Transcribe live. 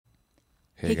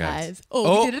Hey guys.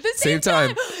 Oh, we did it at the same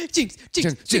time. Jinx.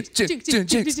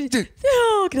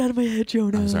 Oh, get out of my head,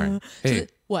 Jonah. I'm sorry. Hey.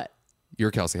 What?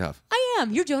 You're Kelsey Huff. I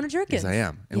am. You're Jonah Jerkins. Yes, I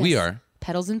am. And we are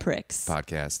Pedals and Pricks.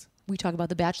 podcast. We talk about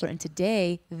The Bachelor. And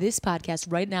today, this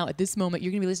podcast, right now, at this moment,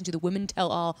 you're going to be listening to the Women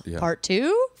Tell All Part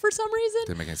 2 for some reason.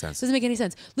 Didn't make any sense. Doesn't make any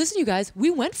sense. Listen, you guys, we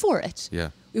went for it.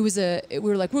 Yeah. We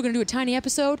were like, we're going to do a tiny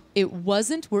episode. It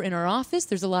wasn't. We're in our office.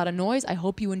 There's a lot of noise. I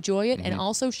hope you enjoy it. And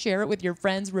also share it with your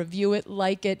friends, review it,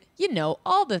 like it,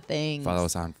 all the things. Follow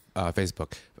us on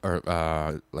Facebook.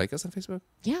 Or like us on Facebook?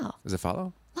 Yeah. Is it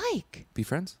follow? Like. Be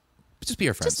friends? Just be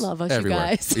our friends. Just love us, everywhere. you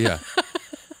guys. Yeah.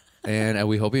 And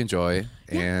we hope you enjoy.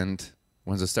 Yeah. And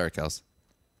when's it start, Kels?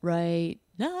 Right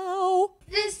now.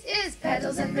 This is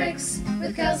Pedals and Bricks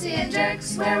with Kelsey and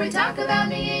Jerks, where we talk about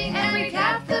me and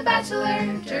recap The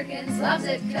Bachelor. Jerkins loves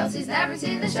it. Kelsey's never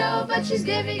seen the show, but she's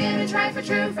giving it a try for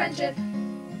true friendship.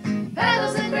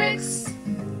 Pedals and Bricks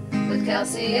with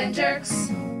Kelsey and Jerks.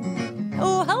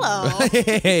 Oh, hello.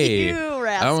 Hey. You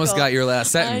rascal. I almost got your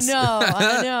last sentence.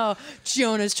 I know.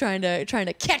 Jonah's trying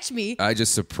to catch me. I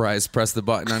just surprise pressed the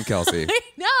button on Kelsey.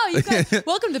 No, you guys.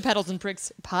 Welcome to Pedals and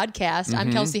Pricks podcast.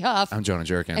 I'm Kelsey Huff. I'm Jonah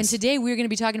Jerkins. And today we're going to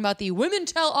be talking about the Women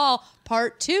Tell All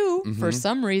Part 2 for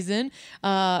some reason. We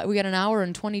got an hour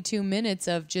and 22 minutes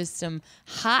of just some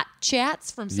hot chats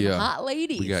from some hot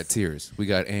ladies. We got tears. We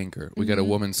got anger. We got a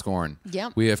woman scorn.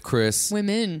 Yep. We have Chris.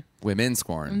 Women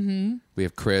scorn. We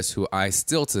have Chris, who I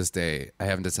still to this day, I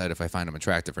haven't decided if I find him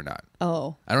attractive or not.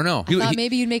 Oh. I don't know. I thought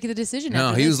maybe you'd make the decision. No,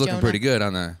 after he this, was looking Jonah. pretty good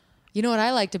on the... You know what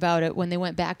I liked about it when they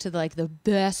went back to the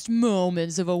best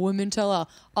moments of a Women Tell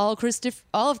All of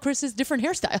Chris's different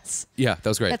hairstyles. Yeah, that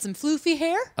was great. Got some floofy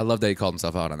hair. I love that he called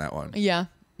himself out on that one. Yeah.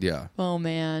 Yeah. Oh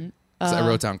man. So I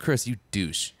wrote down, Chris, you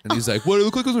douche. And he's like, what, it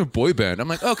look like it was a boy band. I'm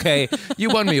like, okay,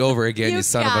 you won me over again, you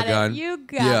son of a gun. You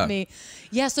got me.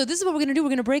 Yeah, so this is what we're going to do. We're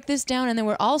going to break this down, and then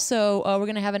we're also we're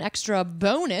going to have an extra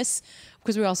bonus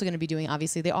because we're also going to be doing,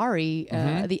 obviously, the Ari,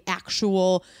 the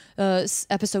actual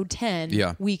episode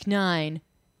 10, week 9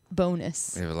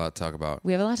 bonus. We have a lot to talk about.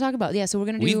 Yeah, so we're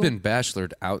going to do... We've been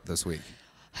bachelored out this week.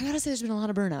 I gotta say, there's been a lot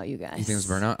of burnout, you guys. You think it's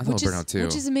burnout? I thought it was burnout too.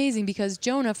 Which is amazing because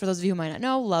Jonah, for those of you who might not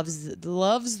know, loves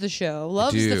the show,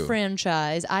 loves the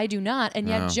franchise. I do not, and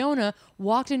yet Jonah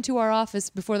walked into our office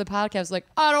before the podcast like,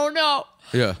 I don't know.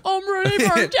 Yeah, I'm really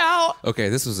burnt out. Okay,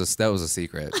 that was a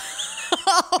secret.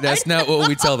 That's not what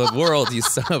we tell the world. You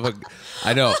son of a.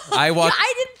 I know. I walked.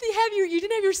 I didn't have you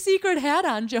didn't have your secret hat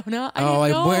on, Jonah.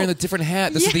 I'm wearing the different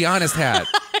hat. This is the honest hat.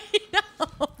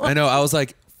 I know. I was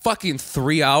like, fucking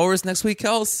 3 hours next week,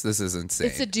 Kels? This is insane.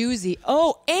 It's a doozy.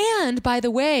 Oh, and by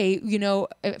the way,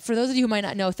 for those of you who might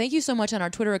not know, thank you so much on our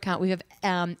Twitter account. We have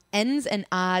Ends and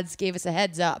Odds gave us a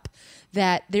heads up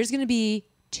that there's going to be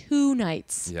 2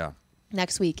 nights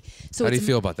next week. So how do you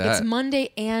feel about that? It's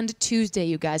Monday and Tuesday,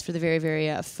 you guys, for the very, very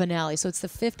finale. So it's the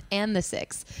 5th and the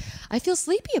 6th. I feel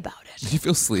sleepy about it. You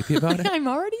feel sleepy about it? I'm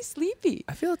already sleepy.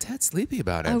 I feel a tad sleepy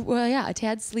about it. Well, yeah, a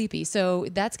tad sleepy. So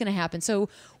that's going to happen. So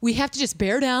we have to just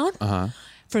bear down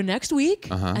for next week,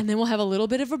 and then we'll have a little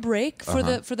bit of a break for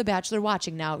the Bachelor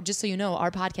watching. Now, just so you know,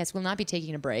 our podcast will not be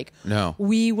taking a break. No.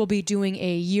 We will be doing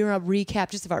a year-up recap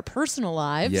just of our personal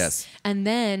lives. Yes. And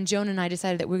then Jonah and I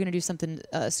decided that we're going to do something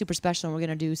super special, and we're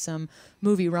going to do some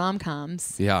movie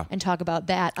rom-coms. Yeah. And talk about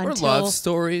that or until... love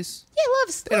stories. Yeah,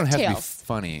 love They don't have tales. to be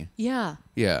funny. Yeah.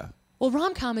 Yeah. Well,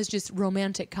 rom-com is just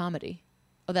romantic comedy.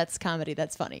 Oh, that's comedy.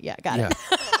 That's funny. Yeah, got it.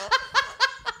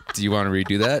 Do you want to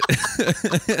redo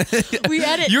that? We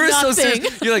edit You're nothing. so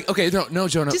serious. You're like, okay, no,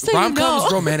 Jonah. Just so Rom-com is you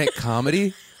know. romantic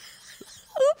comedy.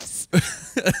 Oops.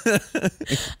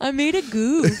 I made a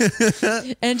goof.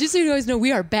 And just so you guys know,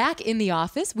 we are back in the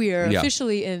office. We are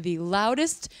officially in the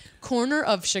loudest corner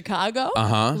of Chicago.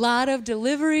 A lot of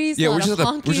deliveries, Yeah, a we're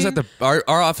lot just of at the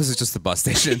our office is just the bus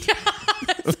station.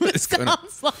 it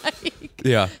sounds like.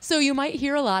 Yeah. So you might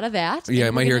hear a lot of that. Yeah, I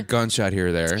And might we're hear a gonna- gunshot here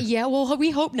or there. Yeah, well, we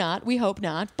hope not.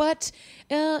 But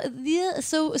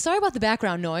so sorry about the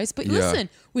background noise. But listen,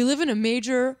 we live in a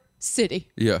major city.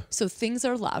 Yeah. So things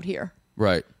are loud here.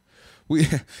 Right. We're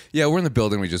in the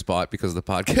building we just bought because of the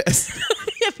podcast.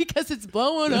 Yeah, because it's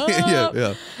blowing up.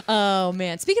 yeah. Oh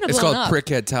man, speaking of It's blowing called up.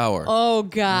 Prickhead Tower. Oh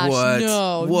gosh, What?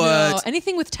 no. What?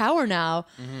 Anything with Tower now.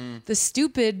 The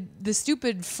stupid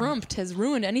Frumpt has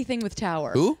ruined anything with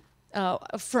Tower. Who?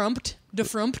 Frumpt.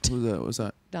 DeFrumpt. Who's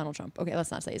that? Donald Trump. Okay,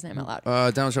 let's not say his name out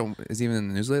loud. Donald Trump is even in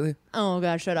the news lately. Oh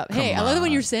god, shut up. Hey, I love it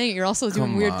when you're saying it. You're also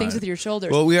doing weird things with your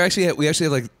shoulders. Well, we actually have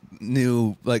like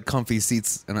new like comfy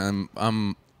seats, and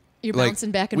I'm You're like,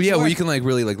 bouncing back and well, yeah, forth. where you can like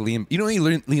really like lean. You know when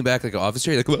you lean back like an office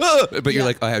chair, you're like, but you're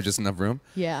like, I have just enough room.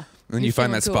 Yeah. And then You're you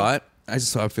find feeling that cool. spot. I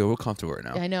just I feel real comfortable right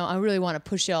now. I know. I really want to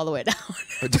push you all the way down.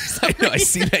 I know. I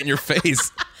see that in your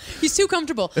face. He's too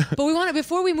comfortable. But we want to,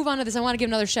 before we move on to this, I want to give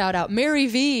another shout out. Mary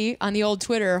V on the old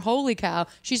Twitter, holy cow.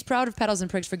 She's proud of Petals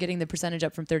and Pricks for getting the percentage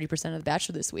up from 30% of The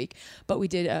Bachelor this week. But we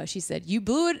did, she said, you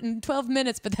blew it in 12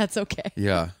 minutes, but that's okay.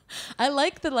 Yeah. I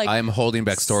like the I am holding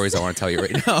back stories I want to tell you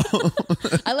right now.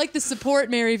 I like the support,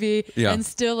 Mary V, Yeah. and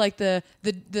still like the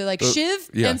shiv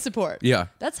yeah. and support. Yeah.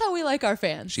 That's how we like our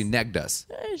fans. She negged us.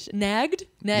 Nagged?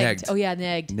 Nagged. Oh yeah,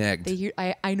 nagged. Nagged. They hear,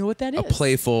 I know what that is. A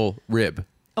playful rib.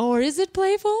 Or is it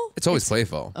playful? It's always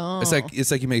playful. Oh.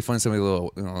 It's like you make fun of somebody with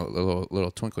a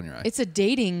little twinkle in your eye. It's a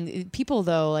dating people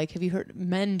though. Like, have you heard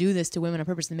men do this to women on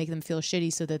purpose to make them feel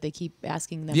shitty so that they keep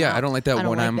asking them? Yeah, out? I don't like that when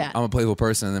like I'm that. a playful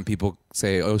person and then people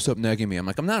say, "Oh, stop nagging me." I'm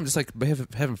like, I'm not. I'm just like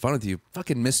having fun with you.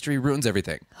 Fucking mystery ruins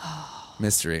everything.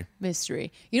 Mystery.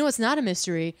 Mystery. You know what's not a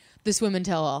mystery? This women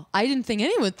tell all. I didn't think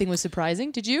anything was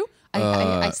surprising. Did you?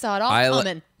 I saw it all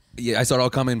coming. Yeah, I saw it all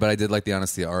coming, but I did like the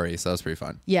honesty of Ari, so that was pretty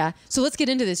fun. Yeah. So let's get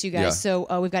into this, you guys. Yeah.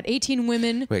 So we've got 18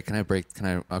 women. Wait, can I break?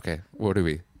 Okay, what are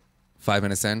we? 5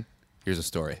 minutes in? Here's a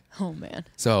story. Oh man.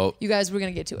 So You guys, we're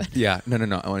gonna get to it. yeah, no.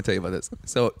 I want to tell you about this.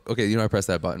 So okay, you know I pressed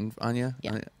that button on you.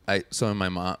 Yeah. So my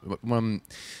mom,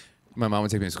 my mom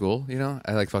would take me to school. You know,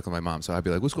 I like fucking my mom, so I'd be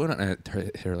like, "What's going on?" And I'd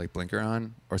hit her like blinker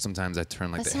on, or sometimes I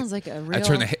turn like That sounds like a real I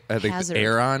turn the hazard.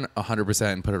 air on 100%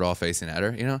 and put it all facing at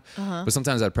her. You know, but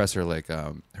sometimes I'd press her like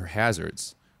her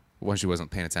hazards when she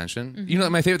wasn't paying attention. You know,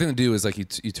 my favorite thing to do is like you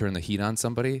turn the heat on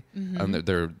somebody, on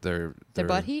their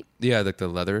butt heat? Yeah, like the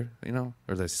leather, you know,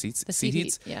 or the seat seat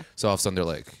heats. heat, yeah. So all of a sudden they're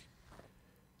like,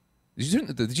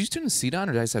 did you turn the seat on,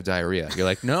 or did I just have diarrhea? You're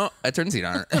like, no, I turned the seat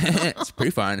on. It's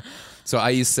pretty fine. So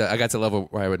I got to a level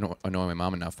where I would annoy my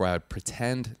mom enough where I would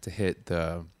pretend to hit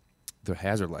the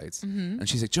hazard lights, and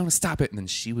she's like, Jonah, stop it, and then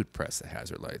she would press the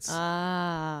hazard lights.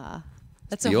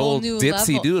 That's The a whole old new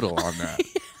dipsy level. down on that.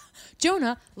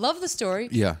 Jonah, love the story.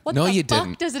 Yeah. What No, the you fuck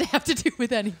didn't. does it have to do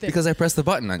with anything? Because I pressed the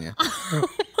button on you. Oh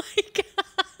my God.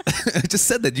 I just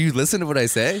said that. Do you listen to what I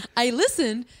say? I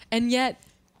listened, and yet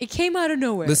it came out of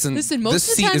nowhere. Listen, most this of the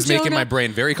seat time, is making Jonah, my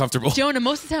brain very comfortable. Jonah,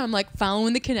 most of the time I'm like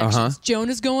following the connections. Uh-huh.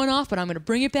 Jonah's going off, but I'm going to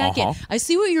bring it back in. Uh-huh. I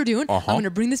see what you're doing. Uh-huh. I'm going to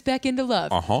bring this back into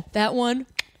love. Uh-huh. That one,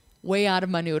 way out of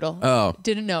my noodle. Oh.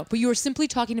 Didn't know. But you were simply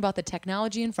talking about the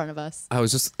technology in front of us. I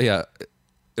was just, it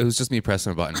was just me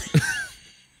pressing a button.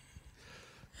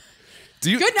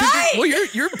 Good night! Well,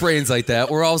 your brain's like that,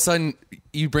 where all of a sudden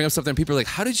you bring up something and people are like,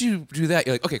 how did you do that?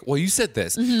 You're like, okay, well, you said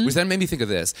this, which then made me think of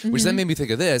this, which then made me think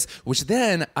of this, which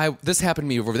then this happened to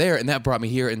me over there, and that brought me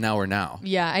here, and now we're now.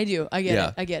 Yeah, I do. I get Yeah.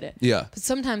 it. I get it. Yeah. But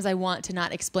sometimes I want to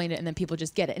not explain it, and then people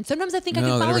just get it. And sometimes I think I No,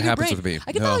 can that follow never your happens brain. with me.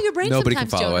 I can No. follow your brain Nobody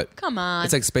sometimes, can follow Jonah. it. Come on.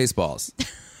 It's like Spaceballs.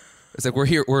 It's like we're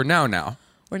now.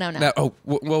 We're now.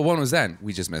 Well, one was then.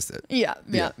 We just missed it. Yeah.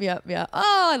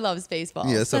 Oh, I love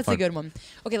Spaceballs. Yeah, it's so That's a fun. good one.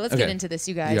 Okay, let's get into this,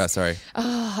 you guys. Yeah, sorry.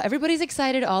 Everybody's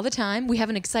excited all the time. We have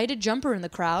an excited jumper in the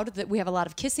crowd. That we have a lot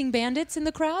of kissing bandits in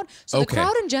the crowd. So the Okay.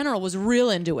 crowd in general was real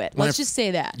into it. Let's just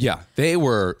say that. Yeah, they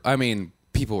were. I mean,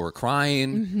 people were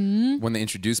crying when they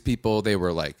introduced people. They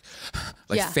were like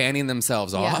Yeah. fanning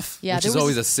themselves off, Yeah, which there is was-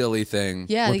 always a silly thing.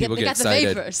 Yeah, when they people got get the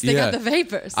excited. vapors. They got the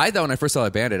vapors. I thought when I first saw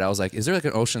that bandit, I was like, "Is there like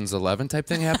an Ocean's 11 type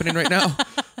thing happening right now?"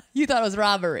 You thought it was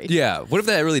robbery. Yeah. What if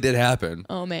that really did happen?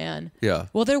 Oh man. Yeah.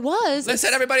 Well, there was. They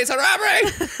said everybody's a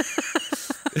robbery.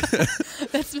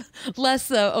 That's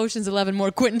less Ocean's 11,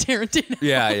 more Quentin Tarantino.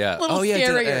 Yeah. Little oh yeah,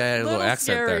 scarier. a little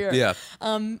accent scarier. there. Yeah.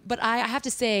 But I have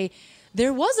to say,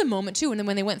 there was a moment too, and then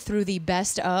when they went through the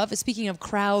best of. Speaking of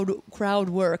crowd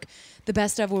work, the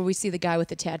best of where we see the guy with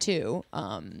the tattoo.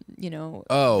 You know.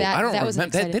 Oh, that, I don't that was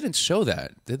remember. exciting. They didn't show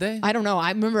that, did they? I don't know. I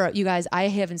remember, you guys. I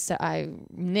haven't.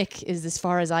 Nick is as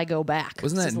far as I go back.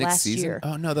 Wasn't This that is Nick's last season? year?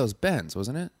 Oh no, that was Ben's,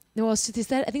 wasn't it? No, well, so they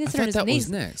said, I think they said I her thought name. that was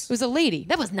Nick's. It was a lady.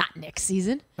 That was not Nick's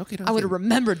season. Okay, no, I would have okay.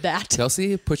 remembered that.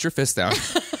 Kelsey, put your fist down.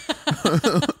 It's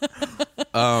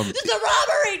a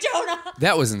robbery, Jonah.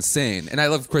 That was insane. And I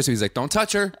love Chris. He's like, "Don't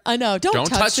touch her." I know. Don't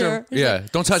touch her. He's Yeah,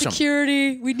 like, don't touch him.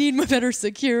 Security. We need better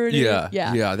security.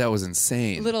 Yeah. That was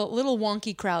insane. Little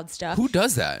wonky crowd stuff. Who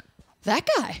does that? That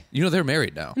guy. You know they're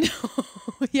married now.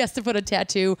 He has to put a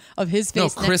tattoo of his face No,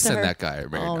 next Chris to her. and that guy are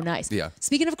married Oh, now. nice. Yeah.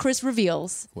 Speaking of Chris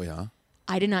reveals, Well, yeah.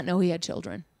 I did not know he had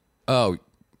children. Oh,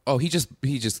 he just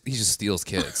steals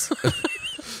kids.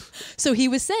 So he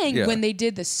was saying Yeah. when they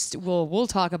did this, well, we'll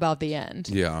talk about the end.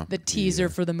 Yeah. The teaser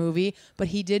for the movie. But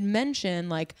he did mention,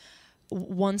 like,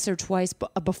 once or twice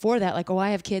before that, like, oh, I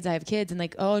have kids. And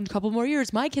like, oh, in a couple more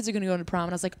years, my kids are going to go to prom.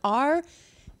 And I was like, our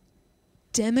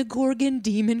Demogorgon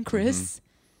demon Chris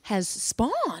has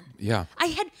spawn. Yeah.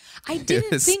 I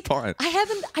didn't has think, spawn.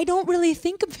 I don't really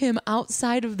think of him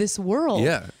outside of this world.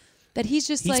 Yeah. that he's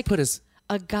just He's like put his.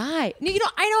 a guy. You know,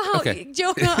 I know how Okay.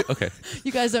 Jonah. Okay.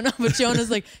 You guys don't know, but Jonah's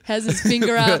like has his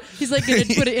finger out. He's like gonna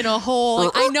put it in a hole.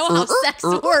 Like, I know how sex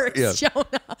works, Yeah.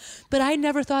 Jonah. But I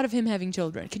never thought of him having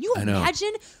children. Can you I know.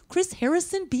 imagine Chris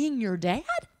Harrison being your dad?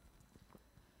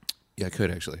 Yeah, I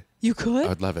could actually. You could. I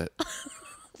would love it.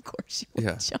 Of course you would,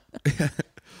 Yeah. Jonah.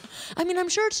 I mean, I'm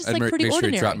sure it's just I'd like pretty make sure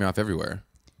ordinary. he dropped me off everywhere.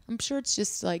 I'm sure it's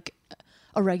just like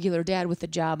a regular dad with a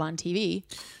job on TV.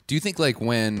 Do you think like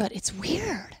when? But it's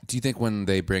weird. Do you think when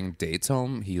they bring dates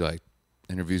home, he like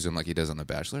interviews them like he does on The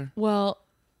Bachelor? Well,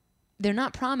 they're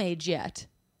not prom age yet,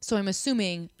 so I'm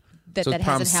assuming that So that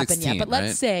prom's hasn't happened 16, yet. But let's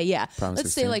right? say, yeah, Prom's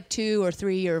let's say 16. like 2 or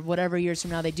 3 or whatever years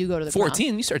from now they do go to the prom.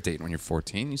 14. You start dating when you're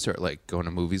 14. You start like going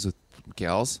to movies with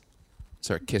gals.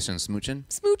 Start kissing, smooching.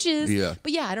 Smooches. Yeah.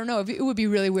 But yeah, I don't know. It would be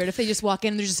really weird if they just walk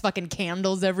in and there's just fucking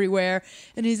candles everywhere,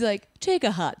 and he's like, "Take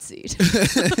a hot seat."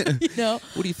 You know.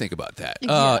 What do you think about that?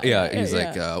 Yeah, Yeah. He's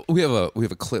yeah. like, we have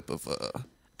a clip of.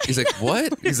 He's like,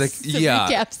 what? He's like, It's a yeah,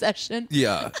 recap session.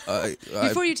 yeah.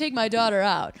 Before you take my daughter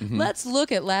out, Mm-hmm. let's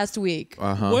look at last week.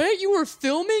 Uh-huh. What, you were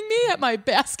filming me at my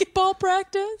basketball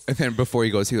practice? And then before he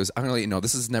goes, I'm gonna let you know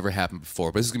this has never happened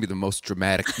before, but this is gonna be the most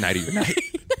dramatic night of your night.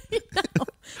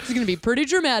 It's going to be pretty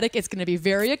dramatic. It's going to be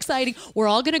very exciting. We're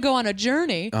all going to go on a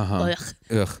journey. Ugh.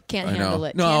 Ugh, Can't I know. handle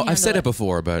it. No, Can't I've handle said it. it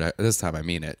before, but this time I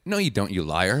mean it. No, you don't, you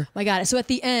liar. My God. So at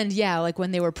the end, yeah, like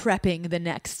when they were prepping the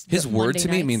next His word Monday to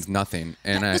me nights. means nothing,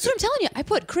 and That's what I'm telling you. I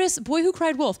put Chris, Boy Who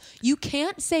Cried Wolf. You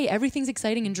can't say everything's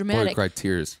exciting and boy dramatic. cried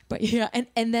tears. But yeah,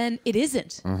 and then it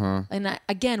isn't. And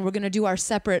again, we're going to do our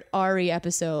separate Ari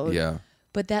episode. Yeah.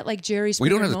 But that like Jerry We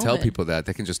Springer don't have to tell moment- people that;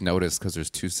 they can just notice because there's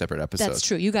 2 separate episodes. That's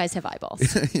true. You guys have eyeballs.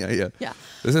 yeah. Yeah.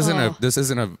 This isn't Oh. This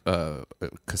isn't a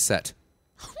cassette.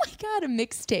 Oh my God, a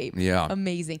mixtape. Yeah.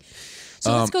 Amazing.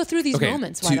 So let's go through these Okay,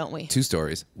 moments. Why 2 don't we? 2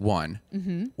 stories. One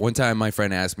time my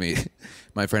friend asked me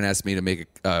to make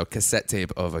a cassette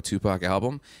tape of a Tupac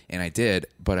album, and I did,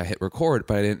 but I hit record,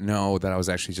 but I didn't know that I was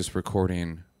actually just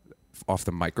recording off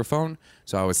the microphone,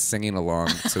 so I was singing along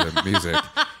to the music,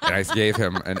 and I gave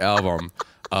him an album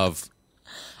of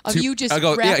You just I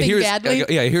go, rapping here's, badly?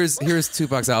 I go, here's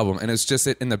Tupac's album, and it's just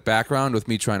it in the background with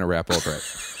me trying to rap over it.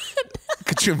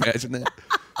 Could you imagine that?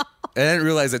 And I didn't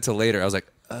realize it till later. I was like,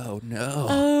 oh no.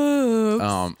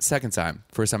 Oh. Second time,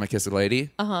 first time I kissed a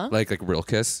lady, like real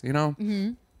kiss, you know,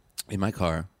 in my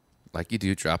car, like you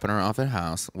do, dropping her off at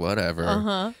house,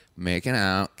 whatever, making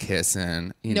out,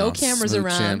 kissing, you No know, cameras smooching.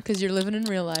 around because you're living in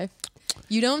real life.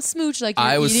 You don't smooch like you're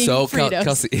I was eating so Fritos.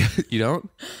 Kelsey. You don't?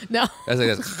 No. I was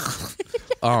like this.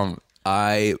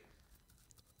 I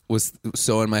was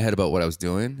so in my head about what I was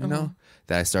doing, you know,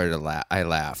 that I started to laugh. I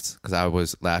laughed because I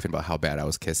was laughing about how bad I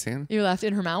was kissing. You laughed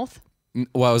in her mouth?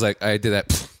 Well, I was like, I did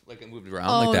that, like I moved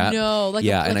around like that. Oh, no. Like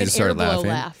yeah, like and I an just started air blow laughing.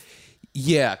 laugh.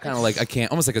 Yeah, kind of like I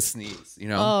can't, almost like a sneeze, you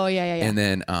know. Oh, yeah. And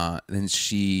then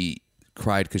she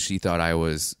cried because she thought I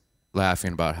was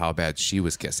laughing about how bad she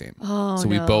was kissing. Oh, so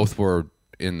we no. both were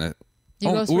in the. You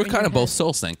both we were were in kind your of both head.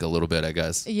 soul sync a little bit, I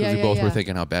guess. 'cause Yeah, we yeah, both were yeah.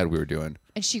 thinking how bad we were doing.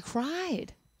 And she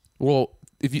cried. Well,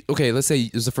 let's say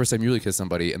it was the first time you really kissed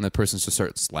somebody, and the person just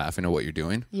starts laughing at what you're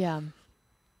doing. Yeah.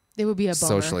 It would be a bummer.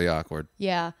 Socially awkward.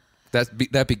 Yeah.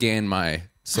 That began my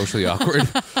socially awkward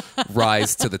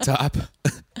rise to the top,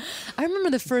 I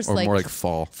remember the first or like more like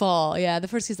fall. fall. Yeah, the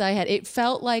first kiss I had, it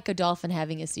felt like a dolphin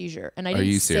having a seizure, and I didn't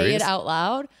you say serious? it out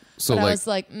loud. So, but I like- was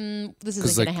like, this isn't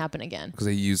 'cause, going to like, happen again. Because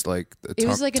they used like the It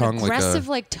was like an tongue, aggressive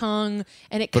like tongue,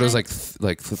 and it. but it was kind-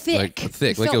 like thick.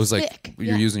 thick. It Like it felt was like thick.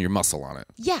 you're Yeah. using your muscle on it.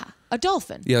 yeah, a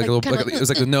dolphin. Yeah, like, a little, kinda like it was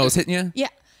like the nose hitting you. Yeah,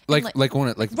 Like and, like when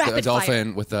it, like a rapid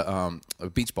dolphin with a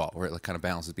beach ball where it like kind of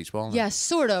balances beach ball. Yeah,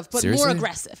 sort of, but Seriously? more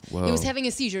aggressive. Whoa. It was having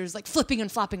a seizure. It was like flipping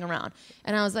and flopping around.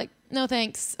 And I was like, no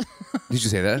thanks. Did you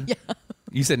say that? Yeah.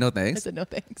 You said no I thanks. said, no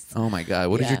thanks. Oh my god,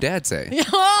 what did Yeah. your dad say?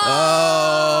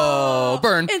 Oh, Oh,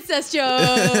 burn. incest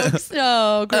jokes.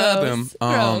 No, gross. boom.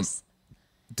 Gross.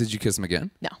 Did you kiss him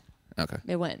again? No, Okay.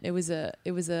 it went. It was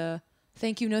a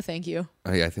thank you, no thank you.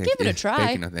 Oh, yeah, thank Give it you. a try.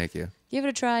 Thank you, no, thank you. Give it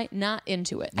a try. Not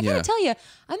into it. I Yeah. gotta tell you,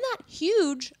 I'm not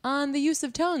huge on the use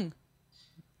of tongue.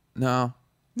 No.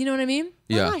 You know what I mean?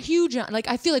 Yeah. I'm not huge on, like,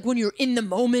 I feel like when you're in the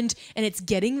moment and it's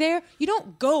getting there, you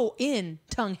don't go in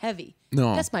tongue heavy.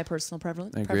 No. That's my personal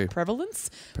prevalence. I agree. Preference.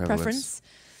 Prevalence.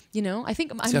 You know, I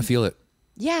think See, I feel it.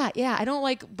 yeah. I don't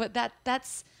like, but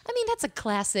that's a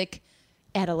classic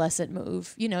adolescent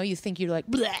move. You know, you think you're like,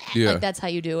 bleh, Yeah. like that's how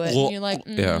you do it. Well, And you're like,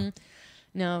 yeah.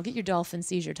 no, get your dolphin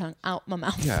seizure tongue out my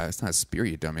mouth. Yeah, it's not a spear,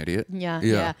 you dumb idiot.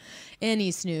 Yeah.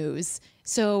 Any snooze.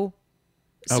 So,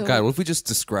 Oh god, what if we just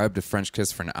described a French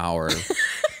kiss for an hour?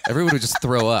 Everyone would just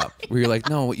throw up. Where you're like,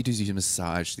 no, what you do is you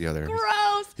massage the other.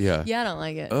 gross. stuff. Yeah. Yeah, I don't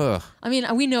like it. Ugh. I mean,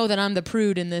 we know that I'm the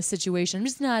prude in this situation. I'm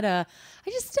just not I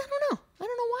don't know. I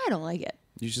don't know why I don't like it.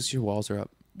 Your walls are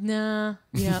up. Nah.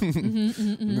 Yeah.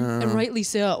 And rightly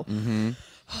so.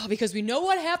 Oh, because we know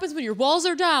what happens when your walls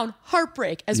are down.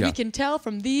 Heartbreak, as we Yeah. can tell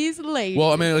from these ladies.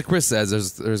 Well, I mean, like Chris says,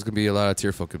 there's going to be a lot of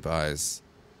tearful goodbyes.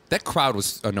 That crowd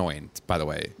was annoying, by the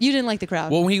way. You didn't like the crowd.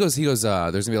 Well, when he goes, there's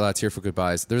going to be a lot of tearful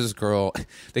goodbyes. There's this girl,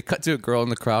 they cut to a girl in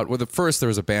the crowd. Well, first there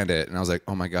was a bandit, and I was like,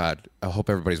 oh my God, I hope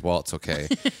everybody's wallet's okay.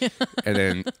 And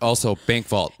then also bank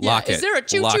vault, lock it. Is there a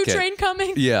lock choo-choo it. train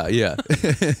coming? Yeah.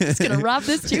 It's going to rob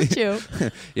this choo-choo.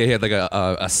 Yeah, he had like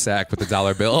a sack with a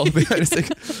 $1 bill behind his thing.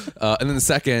 And then the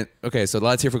second, okay, so a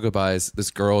lot of tearful goodbyes.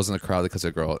 This girl was in the crowd because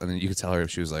of a girl, and then you could tell her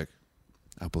she was like,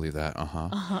 I believe that.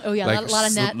 Oh, yeah, Like, a lot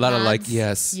of net a lot of like, nods.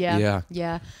 yes,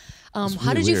 yeah. How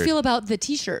really did you weird. feel about the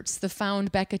T-shirts, the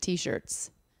Found Becca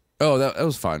T-shirts? Oh, that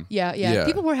was fun. Yeah.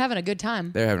 People were having a good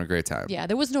time. They're having a great time. Yeah,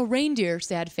 there was no reindeer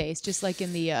sad face, just like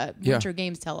in the Winter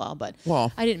Games tell-all. But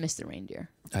Well- I didn't miss the reindeer.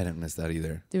 I didn't miss that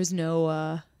either. There was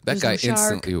no. That guy no shark.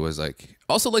 instantly was like.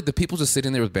 Also, like the people just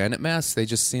sitting there with bandit masks, they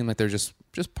just seem like they're just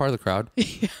part of the crowd.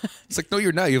 It's like, no,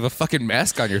 you're not. You have a fucking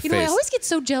mask on your You face. know, I always get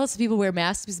so jealous of people who wear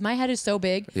masks because my head is so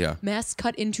big. Yeah. Masks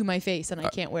cut into my face, and I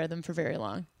can't wear them for very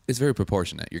long. It's very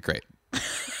proportionate. You're great.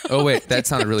 Oh wait, that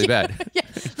sounded really bad. Yeah.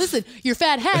 Listen, your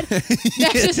fat head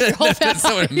matches your whole fat That's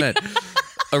not what I body. meant.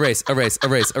 Erase.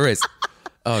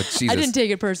 Oh Jesus! I didn't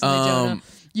take it personally, Jonah.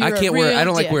 You're I a can't wear. I real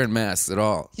don't like dick. wearing masks at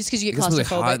all. Just 'cause you get It gets really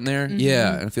hot claustrophobic. in there.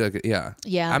 Yeah, and I feel like yeah.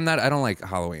 Yeah. I'm not. I don't like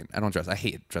Halloween. I don't dress. I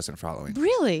hate dressing for Halloween.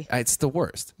 Really? It's the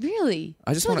worst. Really?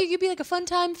 I just feel like wanna- you could be like a fun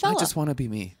time fella. I just want to be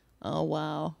me. Oh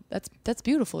wow, that's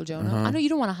beautiful, Jonah. Uh-huh. I know you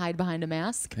don't want to hide behind a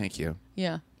mask. Thank you.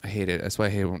 Yeah. I hate it. That's why I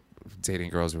hate dating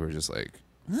girls who are just like,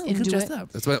 oh, we can Into dress it.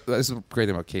 up. That's the great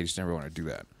thing about Katie. She never want to do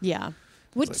that. Yeah.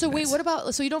 What? like, So wait, nice. what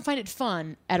about? So you don't find it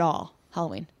fun at all,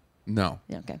 Halloween? No.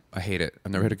 Yeah. Okay. I hate it.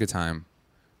 I've never had a good time.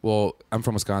 Well, I'm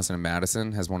from Wisconsin, and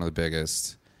Madison has one of the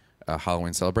biggest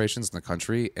Halloween celebrations in the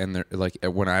country. And they're, like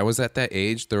when I was at that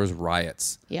age, there was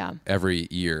riots Yeah. every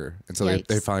year, and so they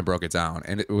Yikes. finally broke it down,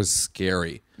 and it was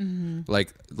scary.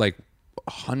 Like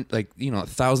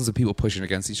thousands of people pushing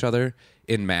against each other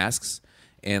in masks.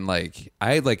 And like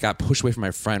I got pushed away from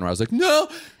my friend where I was like, no,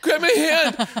 grab my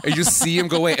hand. And you just see him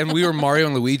go away. And we were Mario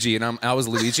and Luigi, and I was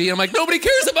Luigi. And I'm like, nobody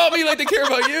cares about me like they care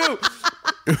about you.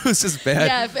 It was just bad.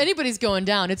 Yeah. If anybody's going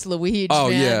down, it's Luigi. Oh,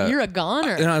 man. yeah. You're a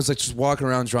goner. And I was like just walking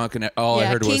around drunk, and all I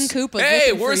Yeah, heard King was, Koopa's hey,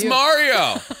 looking for where's you."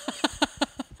 Mario?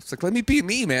 It's like, let me be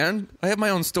me, man. I have my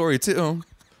own story too.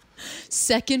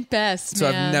 Second best.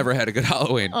 So man. I've never had a good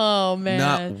Halloween. Oh man.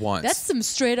 Not once. That's some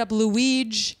straight up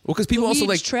Luigi. Well, 'cause people also, Luigi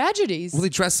like- tragedies. Well, they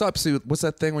dress up. So what's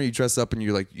that thing where you dress up and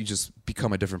you just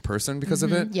become a different person because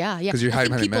of it? Yeah. Because you're I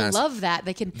hiding think behind a people mask. love that.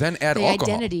 They can Then add the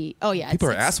alcohol. identity. Oh yeah. People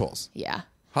are it's- assholes. Yeah.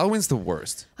 Halloween's the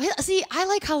worst. See, I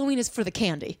like Halloween is for the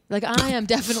candy. Like I am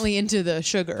definitely into the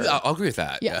sugar. I'll agree with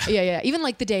that. Yeah. Even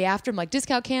like the day after, I'm like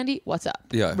discount candy. What's up?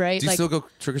 Yeah. Right. Do you like, still go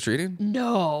trick or treating?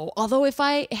 No. Although if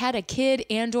I had a kid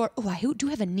I do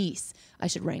have a niece, I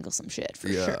should wrangle some shit for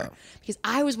Yeah. sure. Because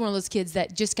I was one of those kids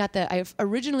that just got I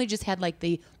originally just had like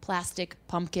the plastic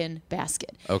pumpkin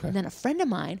basket. Okay. And then a friend of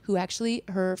mine who actually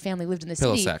her family lived in the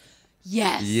Pillow city. sack.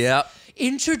 Yes. Yep.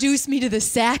 Introduced me to the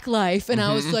sack life, and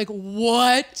I was like,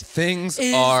 "What?" Things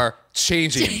Is- are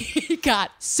changing. It got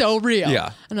so real.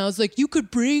 Yeah. And I was like, you could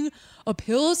bring a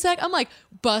pillow sack? I'm like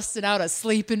busting out a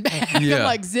sleeping bag. Yeah. I'm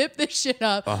like, zip this shit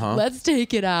up. Let's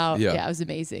take it out. Yeah. It was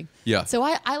amazing. Yeah. So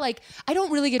I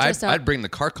don't really get dressed up. I'd bring the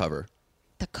car cover.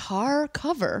 The car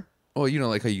cover. Oh, you know,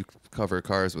 like how you cover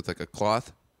cars with like a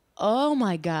cloth. Oh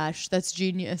my gosh, that's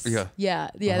genius. Yeah.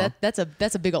 Yeah. That's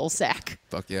a big old sack.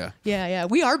 Fuck yeah. Yeah.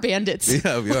 We are bandits.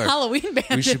 Yeah, we We're are. Halloween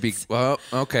bandits. We should be. Well,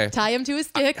 okay. Tie him to a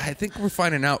stick. I think we're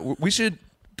finding out. We should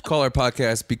call our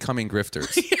podcast "Becoming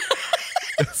Grifters."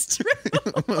 It's true.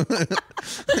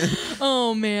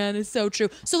 Oh man, it's so true.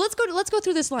 So let's go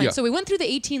through this line. Yeah. So we went through the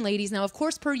 18 ladies. Now, of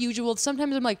course, per usual,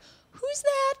 sometimes I'm like, who's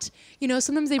that? You know,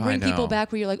 sometimes they bring people know.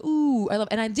 back where you're like, ooh, I love.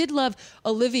 And I did love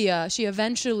Olivia. She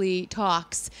eventually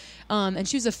talks, and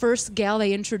she was the first gal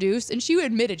they introduced, and she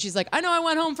admitted, she's like, I know I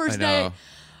went home first I know. day.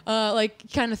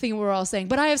 Like kind of thing we're all saying,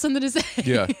 but I have something to say.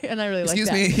 Yeah. And I really like Excuse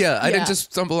that. me. Yeah, I didn't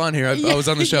just stumble on here. I was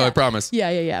on the show. Yeah. I promise.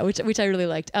 Yeah. Which I really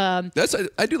liked. That's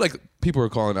I do like people are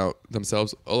calling out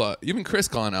themselves a lot. Even Chris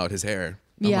calling out his hair.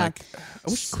 I'm Yeah. like, I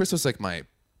wish Chris was like my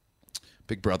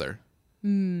big brother,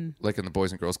 like in the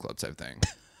Boys and Girls Club type thing.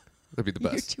 That'd be the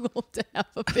You're best. too old to have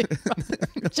a big brother.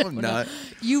 No, I'm not.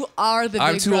 You are the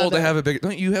I'm big too old to brother. have a big.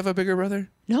 Don't you have a bigger brother?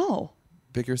 No,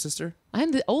 Bigger sister?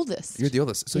 I'm the oldest. You're the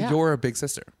oldest, so Yeah. you're a big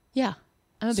sister. Yeah,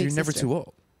 I'm a So big you're never sister. too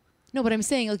old. No, but I'm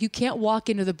saying like you can't walk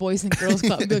into the Boys and Girls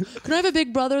Club and be like, "Can I have a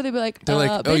big brother?" They'd be like, They're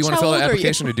like, "Oh, bitch, you want how to fill old out an are you?"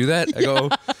 application to do that?" I go,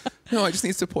 "No, I just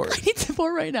need support." I need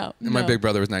support right now. And my No. big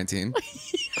brother was 19.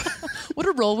 What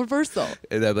a role reversal.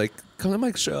 And I'm like, "Come to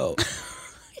my show."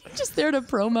 Just there to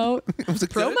promote. I was like,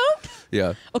 Promote?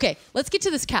 Yeah. Okay, let's get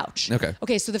to this couch. Okay.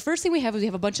 Okay, so the first thing we have is we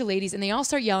have a bunch of ladies, and they all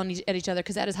start yelling at each other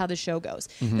because that is how the show goes.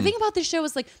 Mm-hmm. The thing about this show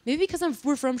is like maybe because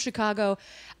we're from Chicago,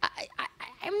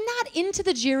 I'm not into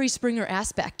the Jerry Springer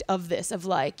aspect of this. Of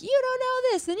like you don't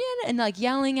know this and like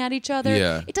yelling at each other.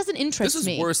 Yeah. It doesn't interest This is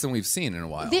me. worse than we've seen in a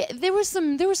while. There were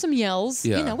some yells,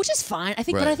 Yeah. you know, which is fine. I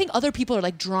think, but Right. I think other people are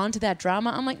like drawn to that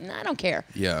drama. I'm like, nah, I don't care.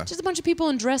 Yeah. Just a bunch of people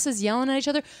in dresses yelling at each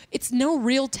other. It's no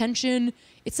real tension.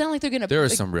 It's not like they're gonna. There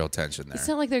is like, some real tension there. It's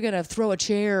not like they're gonna throw a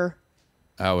chair.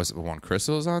 I was when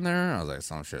Crystal was on there. I was like,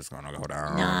 some shit's gonna go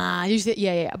down. Nah,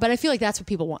 yeah. But I feel like that's what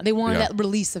people want. They want Yeah. that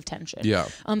release of tension. Yeah.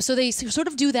 So they sort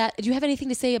of do that. Do you have anything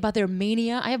to say about their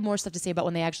mania? I have more stuff to say about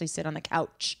when they actually sit on the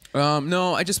couch.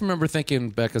 No, I just remember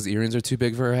thinking Becca's earrings are too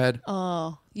big for her head.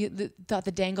 You thought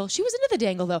the dangle. She was into the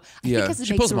dangle though. I think Yeah, 'cause it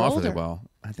she makes pulls her them off older. really well.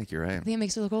 I think you're right. I think it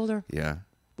makes her look older, Yeah.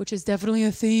 which is definitely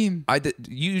a theme. I did.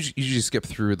 You usually skip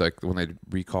through like when they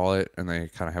recall it and they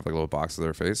kind of have like a little box of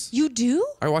their face. You do?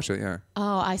 I watched it. Yeah.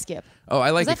 Oh, I skip. Oh, I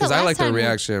like it 'Cause I because thought I last like the time we-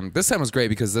 reaction. This time was great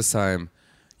because this time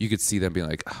you could see them being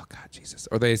like, "Oh God, Jesus,"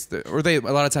 or they a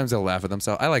lot of times they'll laugh at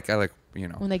themselves. I like you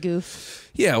know, When they goof.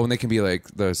 yeah, when they can be like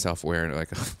the self-aware and like,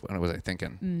 what was I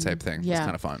thinking type thing. yeah. It's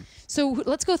kind of fun. So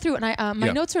let's go through. And my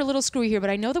Yeah. notes are a little screwy here, but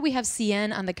I know that we have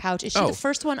CN on the couch. Is she the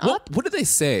first one What, up? what did they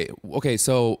say? Okay,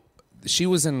 so she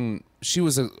was a Talking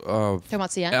about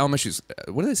CN? elementary.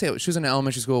 What did they say? She was in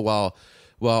elementary school while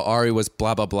Ari was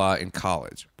blah blah blah in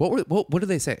college. What did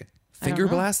they say? Finger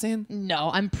know. blasting? No,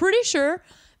 I'm pretty sure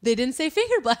they didn't say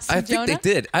finger blasting, I think Jonah.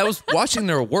 they did. I was watching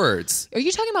their words. Are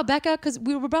you talking about Becca? Because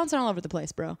we were bouncing all over the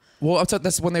place, bro. Well,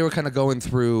 that's when they were kind of going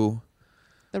through.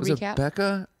 The Was recap. it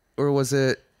Becca or was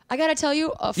it? I got to tell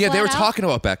you, Yeah, they flat were out, talking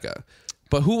about Becca.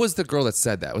 But who was the girl that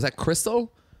said that? Was that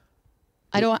Crystal?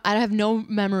 I have no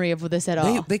memory of this at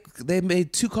all. They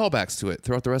made 2 callbacks to it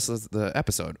throughout the rest of the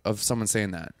episode of someone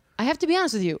saying that. I have to be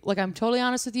honest with you. Like, I'm totally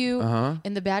honest with you.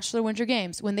 In the Bachelor Winter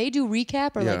Games, when they do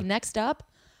recap or Yeah. like next up,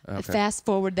 Okay. fast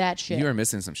forward that shit. You are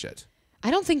missing some shit.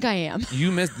 I don't think I am.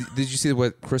 You missed. Did you see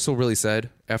what Crystal really said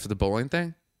after the bowling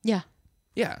thing? Yeah.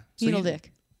 Yeah. So Needle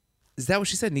dick. Is that what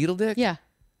she said? Needle dick? Yeah.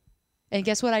 And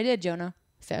guess what I did, Jonah?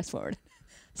 Fast forward.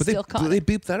 But Still caught they it.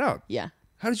 beeped that out. Yeah.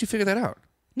 How did you figure that out?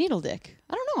 Needle dick.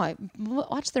 I don't know. I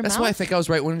watched their That's mouth. why I think I was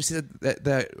right when she said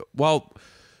that while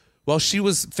she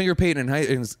was finger painting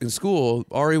in school,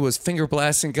 Ari was finger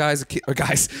blasting guys,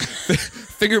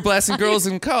 finger blasting girls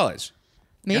in college.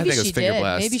 Maybe I think it was she finger did.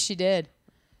 blast. Maybe she did.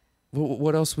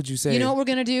 What else would you say? You know what we're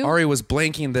gonna do? Ari was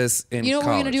blanking this in You know what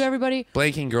college. we're gonna do, everybody?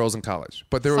 Blanking girls in college.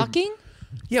 But there Fucking?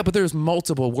 Yeah, but there's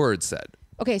multiple words said.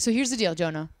 Okay, so here's the deal,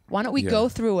 Jonah. Why don't we Yeah. go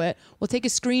through it? We'll take a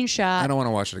screenshot. I don't want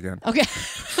to watch it again. Okay.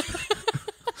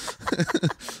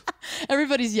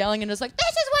 Everybody's yelling and it's like, this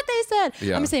is what they said.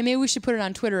 Yeah. I'm saying maybe we should put it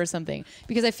on Twitter or something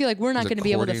because I feel like we're not Was it going to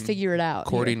be able to courting- figure it out.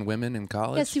 here. Courting women in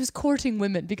college? Yes, he was courting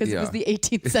women because it Yeah. was the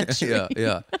 18th century.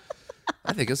 yeah.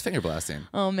 I think it was finger blasting.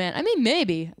 Oh man, I mean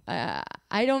maybe.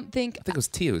 I don't think. I think it was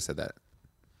Tia who said that.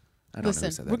 I don't know who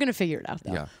Listen, said that. we're gonna figure it out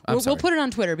though. Yeah, I'm we'll sorry. put it on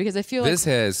Twitter because I feel This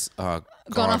like has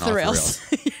gone off the rails.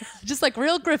 Just like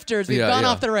real grifters, we've gone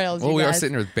off the rails. Well, you we are guys.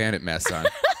 sitting here with bandit mess on.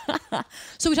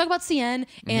 So we talk about CN,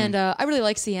 and I really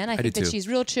like CN. I think do that too. she's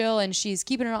real chill, and she's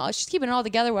keeping it all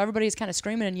together. Where everybody's kind of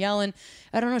screaming and yelling.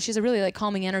 I don't know. She's a really like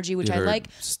calming energy, which I Very like.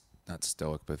 Not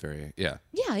stoic, but very yeah.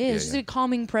 Yeah, she's yeah. a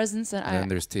calming presence. And And then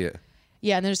there's Tia.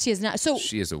 and there's Tia's now. So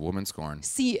She is a woman scorned.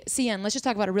 CN, let's just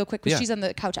talk about it real quick because Yeah. she's on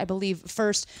the couch, I believe,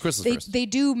 first. Crystal's first. They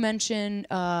do mention.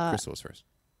 Crystal was first.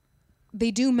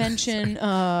 They do mention.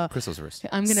 Crystal's first.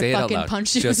 I'm gonna Say it out fucking loud.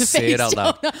 punch you Just in the face. say it out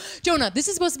loud. Jonah, this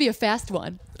is supposed to be a fast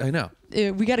one. I know.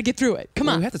 We got to get through it. Come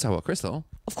Well, on. we have to talk about Crystal.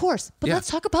 Of course. But Yeah. let's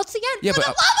talk about CN. Yeah, For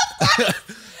but the love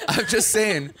of I'm just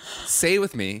saying. Say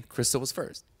with me, Crystal was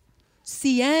first.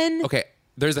 CN. Okay.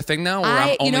 There's a thing now where I- I'm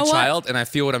you only know what? child, and I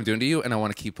feel what I'm doing to you, and I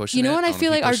want to keep pushing. You know it. what I wanna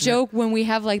feel keep like our pushing it. joke when we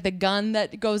have like the gun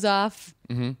that goes off?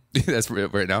 That's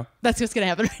right now. That's what's going to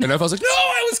happen right now. And if I was like, no,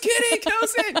 I was kidding,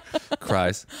 Kelsey.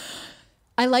 Cries.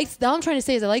 I like, all I'm trying to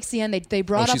say is I like CN. They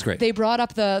brought she's up great. they brought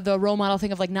up the role model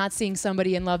thing of like not seeing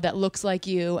somebody in love that looks like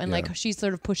you, and Yeah. like she's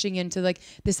sort of pushing into like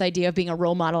this idea of being a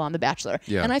role model on The Bachelor.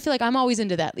 Yeah. And I feel like I'm always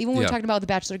into that. Even when we're Yeah. talking about the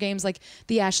Bachelor games, like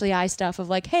the Ashley I stuff of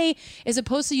like, hey, as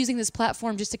opposed to using this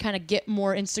platform just to kind of get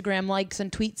more Instagram likes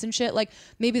and tweets and shit, like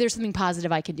maybe there's something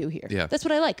positive I can do here. Yeah. That's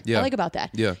what I like. Yeah. I like about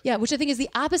that. Yeah. Yeah, which I think is the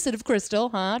opposite of Crystal,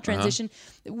 transition,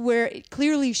 where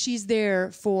clearly she's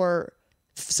there for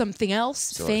something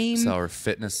else, fame, sell her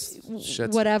fitness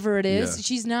shit. whatever it is. Yeah.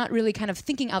 She's not really kind of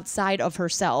thinking outside of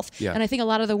herself. Yeah. And I think a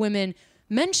lot of the women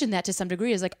mention that to some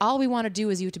degree is like, all we want to do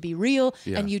is you to be real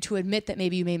Yeah. and you to admit that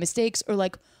maybe you made mistakes, or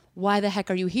like, why the heck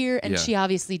are you here? And Yeah. she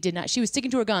obviously did not. She was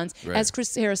sticking to her guns. Right. As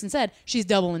Chris Harrison said, she's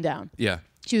doubling down. Yeah.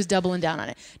 She was doubling down on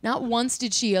it. Not once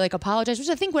did she like apologize, which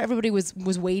I think what everybody was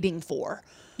waiting for.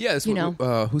 Yeah, it's You know.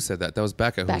 who said that? That was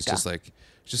Becca, who was Becca. just like,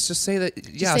 just say that.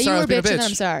 Yeah, say you sorry, I were was being a bitch a and bitch.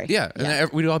 I'm sorry. Yeah, and Yeah. then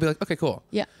we'd all be like, okay, cool.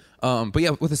 Yeah. But yeah,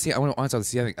 with the C, I want to talk about the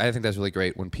C. I think that's really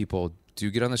great when people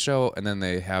do get on the show and then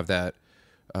they have that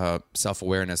self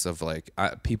awareness of like,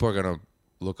 people are gonna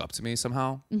look up to me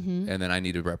somehow, Mm-hmm. and then I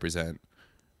need to represent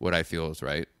what I feel is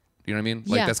right. You know what I mean?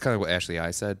 Like Yeah. that's kind of what Ashley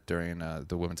I said during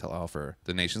the Women Tell All for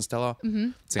the Nation's Tell All. Mm-hmm.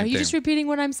 Same Are you thing. just repeating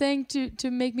what I'm saying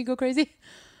to make me go crazy?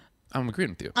 I'm agreeing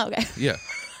with you. Okay. Yeah.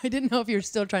 I didn't know if you were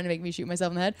still trying to make me shoot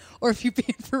myself in the head or if you're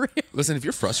being for real. Listen, if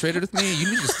you're frustrated with me, you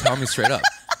need to just tell me straight up.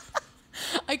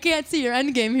 I can't see your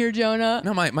end game here, Jonah.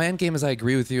 No, my end game is I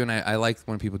agree with you, and I like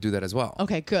when people do that as well.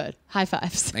 Okay, good. High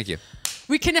fives. Thank you.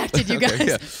 We connected, you Okay, guys.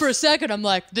 yeah. For a second, I'm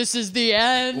like, this is the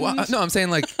end. Well, no, I'm saying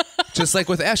like, just like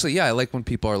with Ashley, yeah, I like when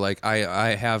people are like, I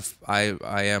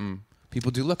am.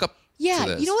 People do look up. Yeah,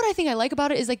 to this. you know what I think I like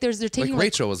about it is like they're taking Like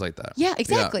Rachel was like that. Yeah,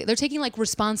 exactly. They're taking like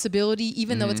responsibility,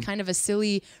 even though it's kind of a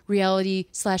silly reality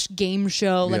 / game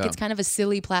show. Like Yeah. it's kind of a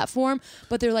silly platform,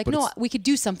 but they're like, But no, it's- we could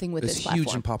do something with It's this huge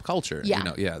platform. in pop culture. Yeah. You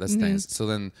know, yeah, that's things. So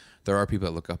then there are people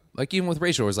that look up, like even with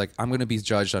Rachel, it's like I'm going to be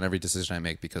judged on every decision I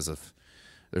make because of.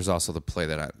 There's also the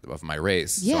play of my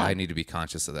race, Yeah. so I need to be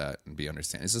conscious of that and be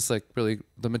understanding. It's just like really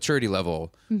the maturity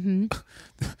level.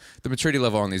 The maturity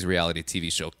level on these reality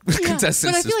TV show contestants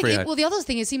But I is feel pretty like high. well, the other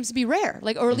thing it seems to be rare,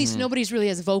 like, or at least nobody's really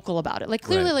as vocal about it. Like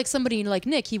clearly, Right. like somebody like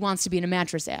Nick, he wants to be in a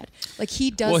mattress ad. Like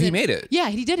he doesn't. Well, he made it. Yeah,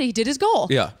 he did it. He did his goal.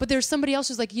 Yeah. But there's somebody else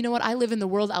who's like, you know what? I live in the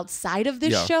world outside of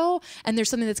this Yeah. show, and there's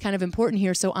something that's kind of important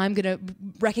here. So I'm gonna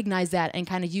recognize that and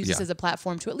kind of use this Yeah. as a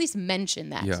platform to at least mention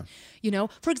that. Yeah. You know,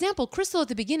 for example, Crystal at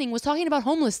the beginning was talking about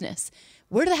homelessness.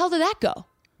 Where the hell did that go?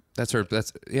 That's her.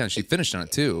 That's yeah. She finished on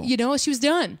it too. You know, she was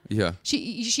done. Yeah.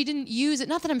 She didn't use it.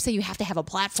 Not that I'm saying you have to have a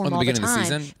platform the all the beginning of the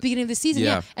time. season? Beginning of the season,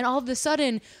 yeah. Yeah. And all of a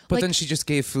sudden, But like, then she just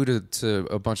gave food to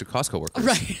a bunch of Costco workers.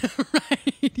 right,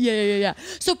 right, yeah.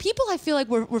 So people, I feel like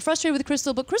were frustrated with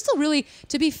Crystal, but Crystal really,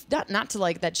 to be not to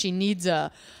like that she needs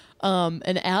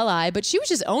an ally, but she was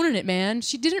just owning it, man.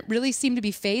 She didn't really seem to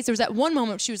be phased. There was that one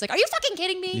moment she was like, "Are you fucking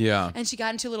kidding me?" Yeah. And she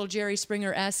got into a little Jerry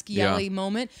Springer-esque Yeah. yelly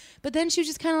moment. But then she was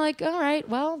just kind of like, "All right,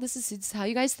 well, this is how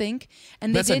you guys think."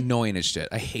 And That's they did. annoying as shit.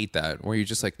 I hate that. Where you're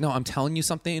just like, no, I'm telling you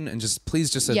something, and just please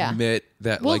just Yeah. admit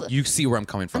that Well, like you see where I'm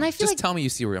coming from. and I feel Just like- tell me you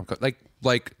see where I'm coming.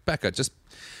 Like Becca, just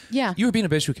Yeah. you were being a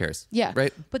bitch. Who cares? Yeah.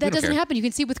 Right. But We that don't doesn't care. happen. You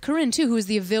can see it with Corinne too, who is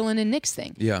the villain in Nick's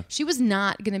thing. Yeah. She was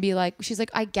not going to be like, she's like,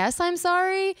 I guess I'm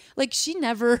sorry. Like she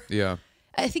never. Yeah.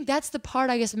 I think that's the part,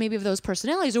 I guess, maybe of those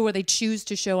personalities or where they choose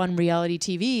to show on reality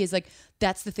TV is like,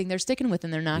 that's the thing they're sticking with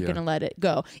and they're not Yeah. going to let it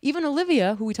go. Even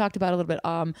Olivia, who we talked about a little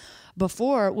bit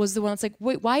before, was the one that's like,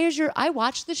 wait, I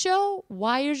watched the show.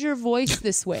 Why is your voice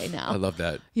this way now? I love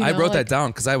that. You I know, wrote like- that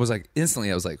down because I was like instantly.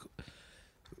 I was like,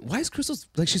 why is Crystal's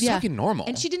like she's talking normal?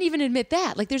 And she didn't even admit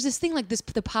that. Like there's this thing like this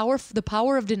the power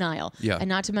of denial. Yeah. And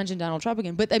not to mention Donald Trump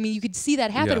again. But I mean you could see that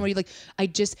happen Yeah. where you're like,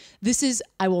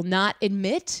 I will not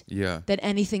admit Yeah. that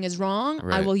anything is wrong. I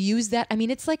Right. will use that. I mean,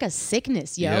 it's like a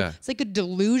sickness, yo. Yeah. It's like a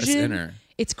delusion. That's in her.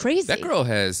 It's crazy. That girl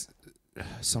has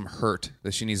some hurt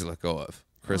that she needs to let go of.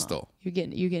 Crystal, You're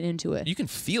getting into it. you can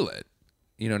feel it.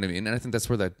 You know what I mean? And I think that's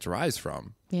where that derives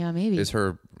from. Yeah, maybe. Is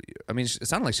her? I mean, it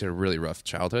sounded like she had a really rough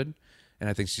childhood, and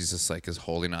I think she's just like is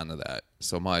holding on to that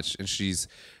so much. And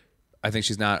I think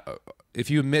she's not. If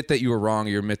you admit that you were wrong,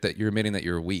 you're admitting that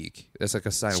you're weak. That's like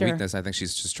a sign Sure. of weakness. I think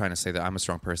she's just trying to say that I'm a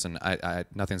strong person. I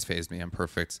nothing's fazed me. I'm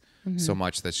perfect. So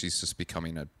much that she's just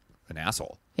becoming an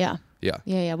asshole. Yeah. Yeah.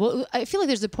 Yeah. Well, I feel like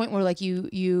there's a point where like you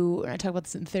and I talk about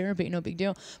this in therapy, no big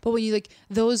deal. But when you like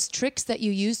those tricks that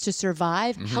you use to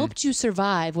survive helped you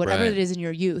survive whatever Right. it is in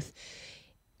your youth.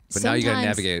 But now you gotta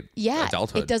Sometimes, navigate yeah,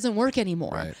 adulthood. It doesn't work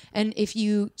anymore. Right. And if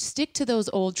you stick to those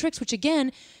old tricks, which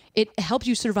again, it helped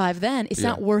you survive then, it's Yeah.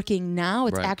 not working now.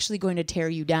 It's Right. actually going to tear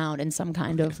you down in some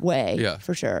kind of way. Yeah.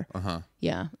 For sure. Uh-huh.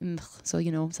 Yeah. So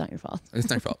it's not your fault. It's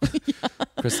not your fault.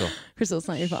 Crystal, Crystal, it's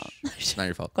not your fault. it's not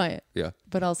your fault. Quiet. Yeah.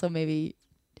 But also maybe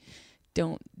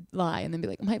don't lie and then be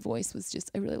like, my voice was just,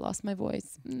 I really lost my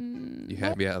voice. You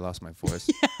had me. I lost my voice.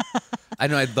 I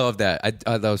know. I love that.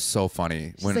 That was so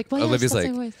funny when like, "Well, yeah, I Olivia's just like,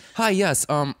 lost my voice." "Hi, yes,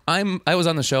 I was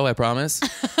on the show. I promise."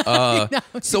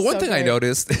 So one so thing I great.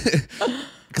 noticed,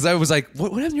 because I was like,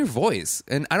 "What happened to your voice?"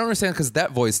 And I don't understand because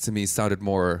that voice to me sounded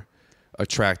more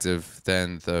attractive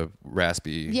than the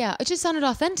raspy. Yeah, it just sounded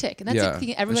authentic, and that's Yeah. the thing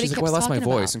And everybody she's kept like, well, I lost my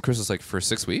talking voice. about. And Chris was like, for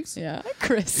 6 weeks? Yeah,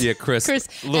 Chris. Yeah, Chris.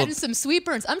 Little- and some sweet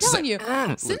burns. I'm telling you,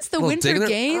 since the little Winter dig there.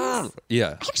 Games,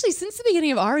 Yeah. actually, since the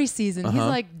beginning of Ari's season, he's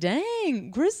like,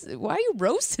 dang, Chris, why are you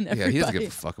roasting Yeah, everybody? he doesn't give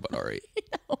a fuck about Ari.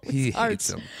 He it's art. hates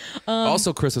him.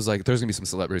 Also, Chris was like, "There's gonna be some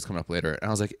celebrities coming up later," and I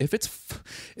was like, "If it's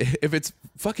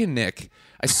fucking Nick,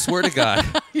 I swear to God."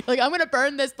 You're like, I'm gonna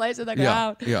burn this place to the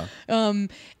Yeah, ground. yeah.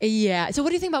 Yeah. So what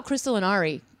do you think about Crystal and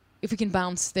Ari? If we can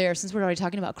bounce there, since we're already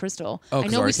talking about Crystal. Oh, I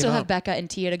 'cause know Ari we still came have out. Becca and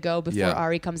Tia to go before Yeah.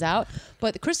 Ari comes out.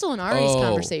 But the Crystal and Ari's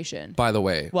conversation. By the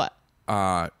way, What?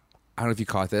 I don't know if you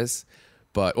caught this,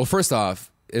 but well, first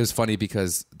off, it was funny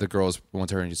because the girls went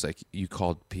to her and just like, "You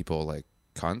called people like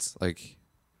cunts." Like,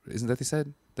 isn't that they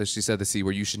said? That she said the C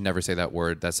word. You should never say that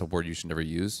word. That's a word you should never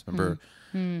use. Remember?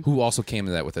 Who also came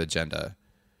to that with an agenda?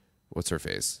 What's her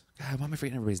face? God, why am I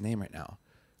forgetting everybody's name right now?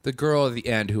 The girl at the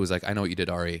end who was like, "I know what you did,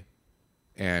 Ari,"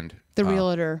 and The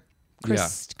realtor.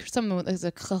 Chris, someone is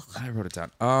a I wrote it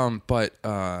down. But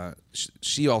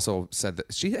she also said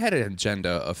that she had an agenda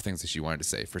of things that she wanted to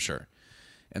say for sure.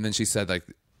 And then she said, like,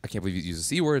 "I can't believe you use the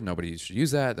C word. Nobody should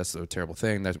use that. That's a terrible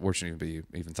thing. That word shouldn't even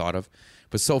be even thought of."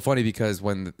 But it's so funny because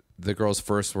when the girls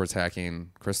first were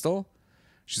attacking Crystal,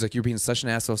 she's like, "You're being such an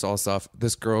asshole to all stuff."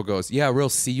 This girl goes, "Yeah, we'll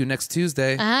see you next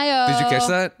Tuesday." Hi-oh. Did you catch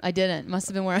that? I didn't. Must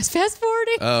have been where I was fast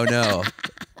forwarding. Oh, no.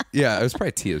 Yeah, it was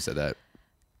probably Tia who said that.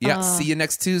 Yeah, see you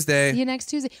next Tuesday. See you next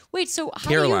Tuesday. Wait, so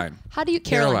Caroline. Caroline?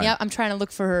 Caroline. Yeah, I'm trying to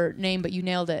look for her name, but you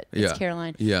nailed it. It's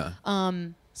Caroline. Yeah.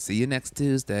 See you next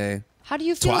Tuesday. How do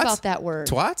you feel Twat? about that word?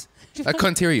 Twat? I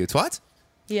couldn't hear you. Twat?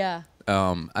 Yeah.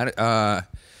 I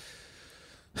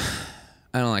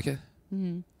don't like it.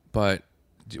 Mm-hmm. But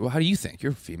well, how do you think?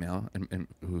 You're a female and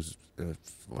who's I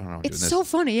don't know. It's doing so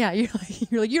this. funny. Yeah,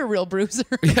 you're a real bruiser.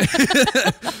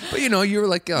 But you're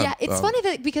like Yeah, it's funny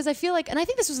that because I feel like, and I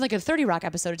think this was like a 30 Rock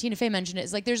episode. Tina Fey mentioned it.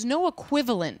 Is like there's no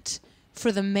equivalent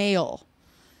for the male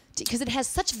because it has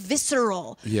such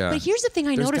visceral. Yeah. But here's the thing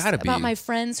I There's noticed gotta about be. my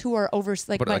friends who are over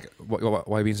like. But my, like,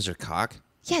 why being such a cock?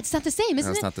 yeah, it's not the same,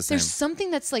 isn't it's it? not the There's same.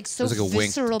 something that's like so There's like a wink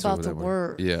visceral to about the that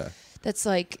word. Yeah. That's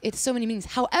like it's so many meanings.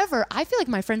 However, I feel like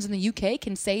my friends in the UK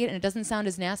can say it and it doesn't sound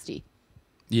as nasty.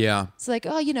 Yeah. It's like,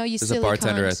 oh, you There's silly a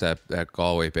bartender cunt. at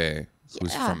Galway Bay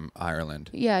who's Yeah. from Ireland.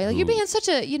 Yeah, like you're who- being such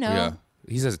a, Yeah.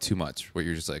 He says it too much where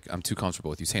you're just like, "I'm too comfortable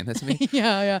with you saying that to me."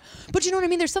 Yeah. But you know what I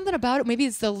mean? There's something about it. Maybe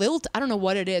it's the lilt. I don't know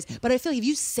what it is. But I feel like if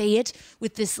you say it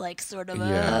with this like sort of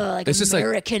Yeah. like It's just like-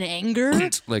 American anger,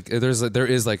 Like there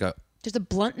is like a there's a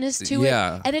bluntness to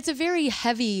Yeah. it. And it's a very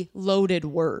heavy loaded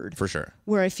word. for sure.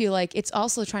 Where I feel like it's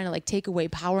also trying to like take away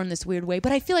power in this weird way.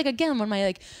 But I feel like again, when my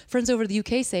like friends over the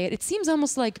UK say it, it seems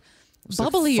almost like like,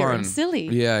 bubblier fun. and silly.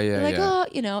 Yeah, They're like,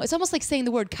 yeah. oh, it's almost like saying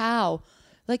the word cow.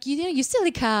 Like you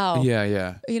silly cow. Yeah,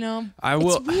 yeah. I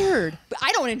will- It's weird. But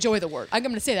I don't enjoy the word. I'm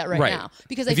going to say that right now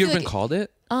because I Have you feel ever like been called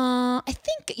it? I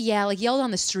think like yelled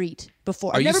on the street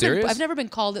before. Are you serious? I've never been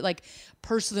called it like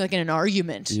personally like in an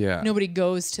argument. Yeah. Nobody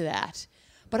goes to that.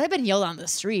 But I've been yelled on the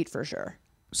street for sure.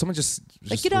 Someone just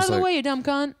Like get out was of the like, way, you dumb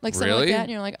cunt. Like something Really? like that,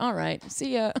 and you're like, all right,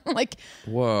 see ya. Like,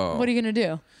 Whoa. what are you gonna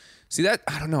do? See that?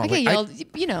 I don't know. I get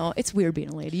Like, yelled. It's weird being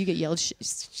a lady. You get yelled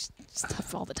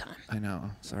stuff all the time. I know.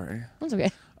 Sorry. That's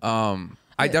okay. I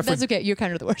That's definitely okay. You're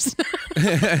kind of the worst.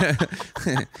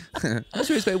 I was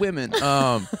raised by women.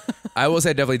 I will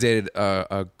say I definitely dated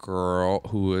a girl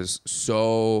who was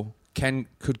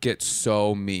could get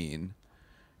so mean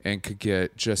and could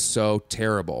get just so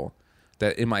terrible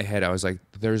that in my head I was like,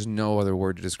 there's no other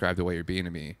word to describe the way you're being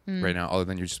to me right now other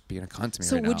than you're just being a cunt to me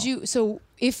So right would now. you? So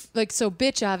if like so,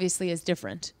 bitch obviously is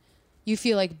different. You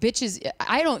feel like bitch is.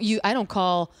 I don't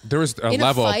call. There was a in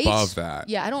level fight, above that.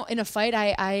 Yeah, I don't. In a fight,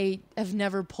 I have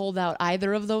never pulled out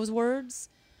either of those words,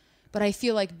 but I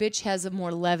feel like bitch has a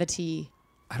more levity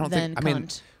I don't than think. I mean,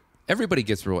 cunt. everybody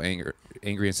gets real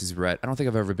angry and sees red. I don't think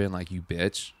I've ever been like, you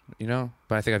bitch,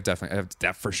 But I think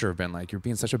I've for sure been like, you're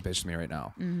being such a bitch to me right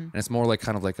now. And it's more like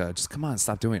kind of like a, just come on,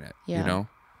 stop doing it. Yeah.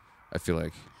 I feel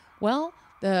like. Well,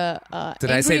 the Did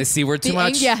I say the C word too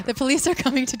much? Yeah, the police are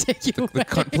coming to take you away. The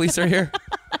cunt police are here.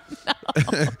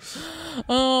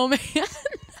 Oh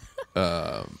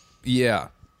man. Yeah.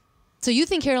 So you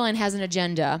think Caroline has an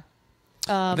agenda?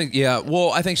 I think, yeah.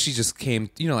 Well, I think she just came,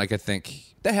 I think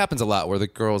that happens a lot where the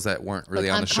girls that weren't really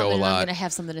Like, on I'm the show a coming and I'm lot. gonna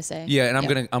have something to say. Yeah, and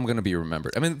I'm gonna be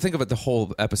remembered. I mean, think of it. The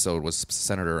whole episode was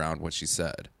centered around what she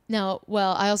said. No,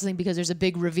 well, I also think because there's a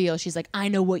big reveal, she's like, "I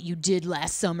know what you did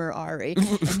last summer, Ari, and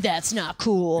that's not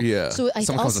cool." Yeah. So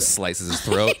Someone comes and slices his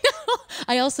throat.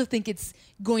 I also think it's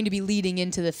going to be leading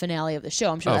into the finale of the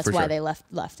show. I'm sure that's for why sure. they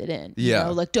left it in. Yeah. You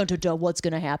know, like, dun, dun, dun, what's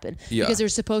going to happen? Yeah. Because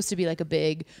there's supposed to be like a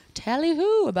big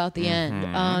tally-hoo about the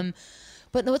end.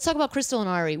 But let's talk about Crystal and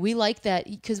Ari. We like that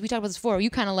because we talked about this before. You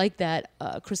kind of like that.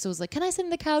 Crystal was like, "Can I sit on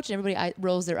the couch?" And everybody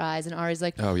rolls their eyes. And Ari's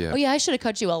like, Oh, yeah. oh yeah, I should have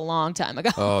cut you a long time ago."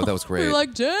 Oh, that was great. We're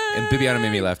like, "Dang." And Bibiana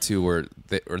made me laugh too, where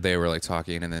they were like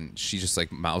talking, and then she just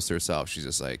like moused herself. She's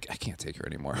just like, I can't take her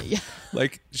anymore. Yeah.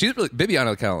 Like she's really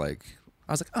Bibiana, kind of like.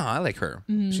 I was like, oh, I like her.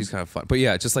 She's kind of fun, but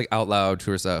yeah, just like out loud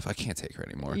to herself, I can't take her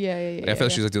anymore. Yeah. Like, I feel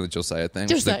like she's like doing the Josiah thing.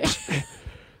 Just She's like,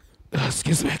 like,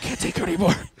 excuse me, I can't take her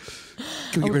anymore.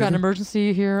 Can we we've get rid got of an her?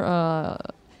 emergency here.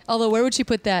 Although, where would she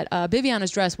put that?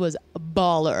 Bibiana's dress was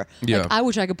baller. Yeah. Like, I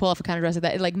wish I could pull off a kind of dress like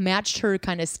that. It like matched her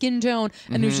kind of skin tone,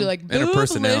 and then she like And her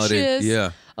personality. booblicious.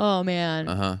 Yeah. Oh man,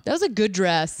 that was a good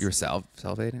dress. You were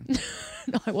salivating?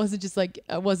 No, I wasn't just like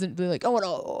I wasn't really like, I want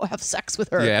to have sex with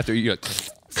her. Yeah, after you like,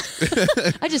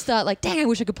 I just thought like, dang, I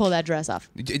wish I could pull that dress off.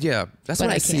 yeah, that's But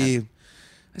what I I see.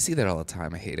 I see that all the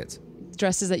time. I hate it.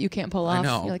 Dresses that you can't pull off.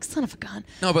 know. You're like, son of a gun.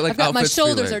 No, but like I've got, my outfits where,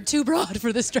 shoulders like- are too broad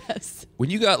for this dress. When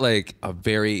you got like a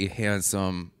very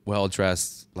handsome,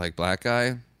 well-dressed like black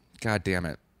guy, god damn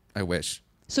it, I wish.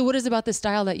 So what is about this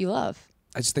style that you love?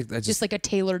 I just think that Just like a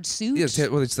tailored suit? yeah,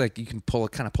 well, it's like you can pull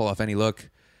off any look,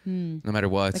 no matter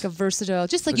what. Like a versatile,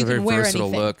 just like Like you a very can wear versatile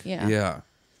anything. look. Yeah. Yeah.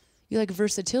 You like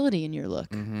versatility in your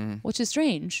look, which is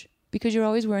strange because you're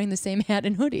always wearing the same hat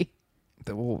and hoodie.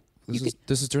 Well,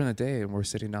 this is during the day and we're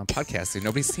sitting down podcasting.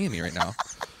 Nobody's seeing me right now.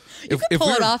 If pull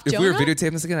we it were, off, if we were Jonah.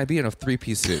 videotaping this again, I'd be in a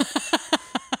 3-piece suit.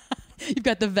 You've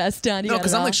got the vest on. You No, got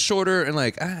because it I'm all. like shorter and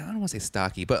like I don't want to say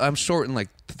stocky, but I'm short and like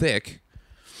thick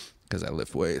because I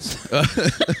lift weights.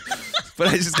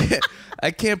 But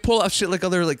I can't pull off shit like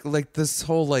other like this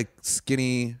whole like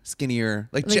skinnier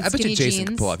like Like I bet skinny you Jason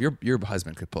could jeans? pull off. Your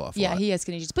husband could pull off. Yeah, a lot. he has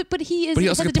skinny jeans, but he is. But he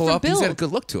has also a could pull different off. build. He's got a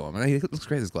good look to him. And he looks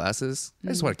great with his glasses. I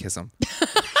just want to kiss him.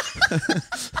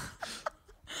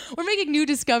 We're making new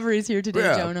discoveries here today,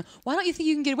 Yeah. Jonah. Why don't you think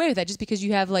you can get away with that? Just because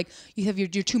you have you're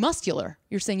too muscular.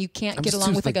 You're saying you can't I'm get just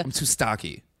along too, with like a. I'm too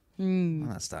stocky. I'm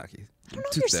not stocky. I don't know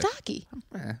if you're stocky.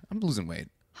 I'm losing weight.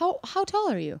 How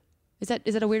tall are you? Is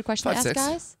that a weird question to ask 5'6".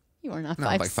 guys? You are not No,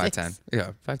 I'm like 5'6". 5'10".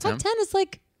 Yeah, 5'10". 5'10" is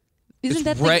like. Isn't It's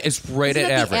that right- The, it's right isn't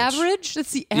at that average. The average?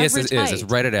 That's the average Yes, it is. height. It's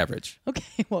right at average.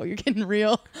 Okay, well, you're getting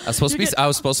real. I was supposed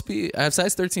to be. I have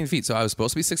size 13 feet, so I was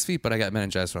supposed to be 6 feet, but I got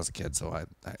meningitis when I was a kid, so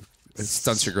it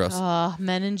stunts your growth.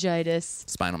 Meningitis.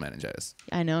 Spinal meningitis.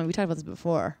 I know. We talked about this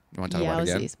before. You wanna talk about it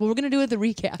again? Yowzies. Well, we're going to do it the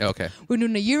recap. Okay. We're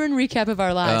doing a year-end recap of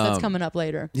our lives. That's coming up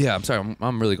later. Yeah, I'm sorry.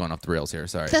 I'm really going off the rails here.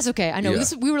 Sorry. That's okay. I know. Yeah.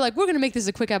 We were like, we're going to make this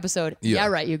a quick episode. Yeah. Yeah,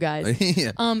 right, you guys.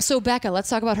 Yeah. So Becca, let's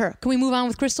talk about her. Can we move on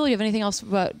with Crystal? You have anything else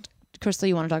about Crystal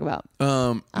you want to talk about?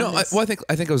 No, this. I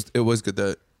think it was good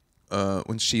that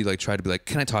when she like tried to be like,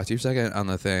 "Can I talk to you for a second?" on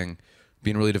the thing,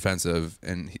 being really defensive,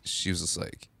 and she was just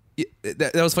like,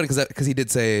 that was funny because he did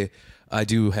say, "I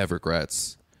do have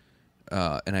regrets,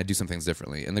 and I do some things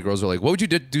differently," and the girls were like, "What would you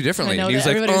do differently?" I know and he was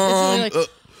that. like, Everybody was instantly like,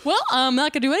 well, I'm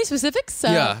not going to do any specifics. So.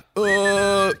 "Yeah,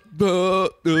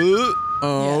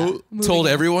 moving told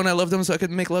on. everyone I loved them so I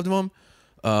could make love to them."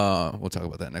 We'll talk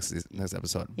about that next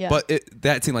episode. Yeah. But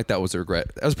that seemed like that was a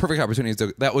regret. That was a perfect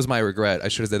opportunity. That was my regret. I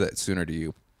should have said that sooner to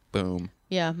you. Boom.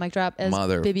 Yeah, mic drop, as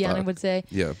Mother Bibiana fuck. would say.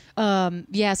 Yeah.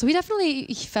 Yeah, so he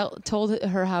told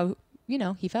her how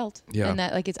he felt, Yeah. and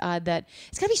that like it's odd that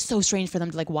it's gotta be so strange for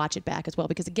them to like watch it back as well,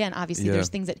 because again, obviously Yeah. there's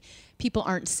things that people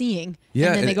aren't seeing, Yeah,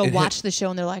 and then they and go it hit- watch the show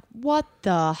and they're like, what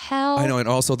the hell? I know, and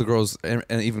also the girls, and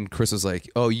even Chris was like,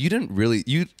 "Oh, you didn't really."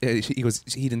 He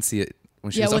didn't see it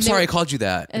when she Yeah, was. when I'm they sorry, were- I called you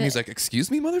that, and and he's like,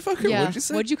 "Excuse me, motherfucker. Yeah, What did you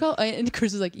say?" what'd you call? And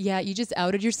Chris was like, yeah, you just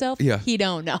outed yourself. Yeah. He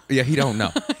don't know. Yeah, he don't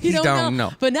know. He don't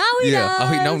know. But now he Yeah. knows. Oh,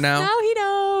 he know now. Now he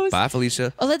knows. Bye,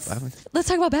 Felicia. Oh, let's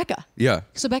talk about Becca. Yeah.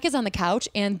 So Becca's on the couch,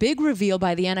 and big reveal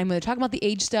by the end. I'm going to talk about the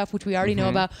age stuff, which we already know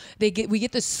about. We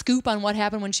get the scoop on what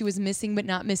happened when she was missing but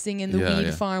not missing in the Yeah, weed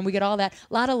yeah. farm. We get all that.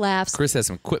 A lot of laughs. Chris has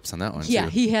some quips on that one. Yeah,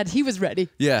 too. he was ready.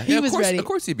 Yeah, he yeah, was of course, ready. Of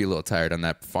course, he'd be a little tired on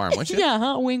that farm, wouldn't you? Yeah,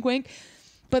 huh? Wink, wink.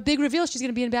 But big reveal, she's going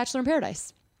to be in Bachelor in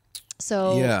Paradise.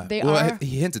 So Yeah. they well, are.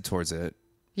 he hinted towards it,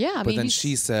 Yeah, I but mean, then he's-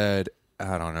 she said,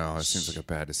 "I don't know. It seems like a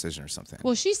bad decision or something."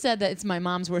 Well, she said that it's my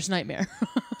mom's worst nightmare.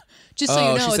 Just so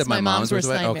oh, you know, she said it's my mom's worst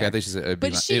nightmare. Okay, I think she said it'd be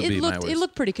But my, it'd be my it worst.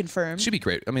 looked pretty confirmed. She'd be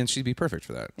great. I mean, she'd be perfect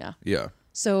for that. Yeah. Yeah.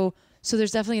 So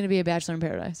there's definitely going to be a Bachelor in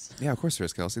Paradise. Yeah, of course there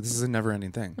is, Kelsey. This is a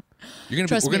never-ending thing.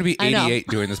 Trust we're gonna me, be I know. 88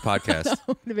 doing this podcast.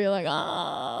 I'm gonna be like,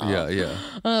 ah.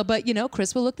 Yeah. But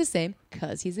Chris will look the same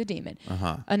because he's a demon.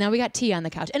 Now we got Tia on the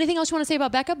couch. Anything else you want to say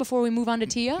about Becca before we move on to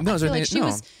Tia? No, I is there feel like anything- she no.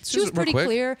 was Just she was real pretty quick.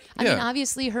 clear. I mean, Yeah.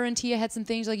 obviously, her and Tia had some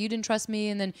things like you didn't trust me,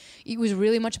 and then it was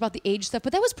really much about the age stuff.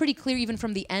 But that was pretty clear even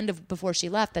from the end of before she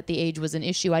left that the age was an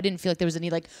issue. I didn't feel like there was any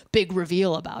like big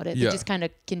reveal about it. Yeah. They just kind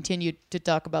of continued to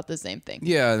talk about the same thing.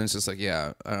 Yeah, and it's just like,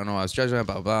 yeah, I don't know, I was judging her,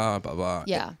 blah blah blah blah.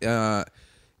 Yeah.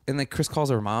 And like Chris calls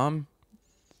her mom.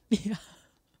 Yeah.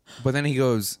 But then he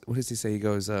goes, what does he say? He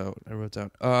goes, I wrote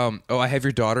down, I have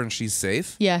your daughter and she's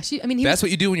safe. Yeah. I mean, he That's was,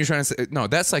 what you do when you're trying to say. No,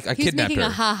 that's like I he was kidnapped making her.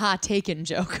 a ha taken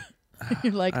joke.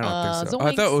 You're like, I don't think so.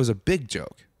 I zoinks. thought it was a big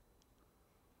joke.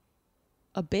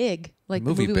 A big like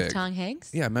Movie the movie Big. with Tom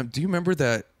Hanks. Yeah, do you remember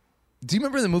that? Do you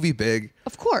remember the movie Big?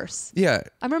 Of course. Yeah,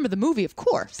 I remember the movie, of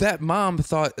course. that mom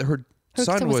thought her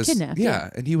son was kidnapped, yeah.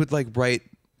 and he would like write,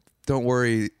 "Don't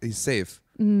worry, he's safe."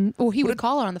 Well, he would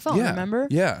call her on the phone, yeah, remember?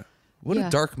 Yeah. What Yeah.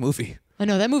 a dark movie. I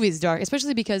know, that movie is dark,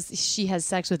 especially because she has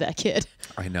sex with that kid.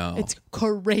 I know. It's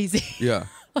crazy. yeah.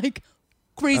 Like,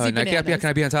 crazy bananas. Can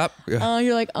I be on top? Yeah.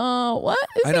 You're like, what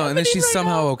is I know, and then happening she's right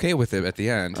somehow now? okay with it at the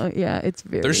end. Yeah, it's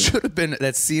very... There should have been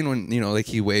that scene when like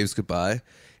he waves goodbye,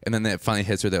 and then that finally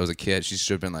hits her that was a kid. She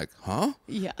should have been like, "Huh?"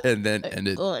 Yeah. And then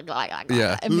ended.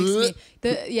 Yeah. It makes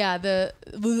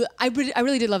me... I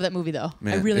really did love that movie, though.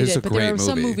 Man, I really it was did. a But there great are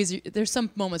some movie. movies, there's some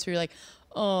moments where you're like,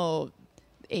 oh,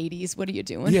 80s, what are you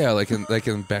doing? Yeah, like in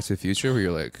Back to the Future, where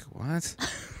you're like, "What?"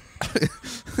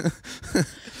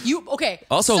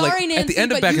 Also, Sorry, like, Nancy, at the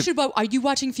end of but Back you of- should. Are you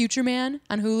watching Future Man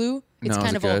on Hulu? It's No, kind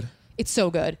is of it old. good? It's so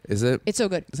good. Is it? It's so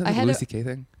good. Is that I the had Louis to- C.K.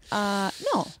 thing? No. I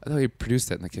thought he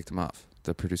produced it and they kicked him off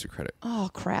the producer credit. Oh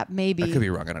crap, maybe. I could be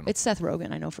wrong. I don't know. It's Seth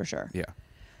Rogen, I know for sure. Yeah.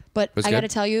 But Was I it got to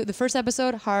good? tell you, the first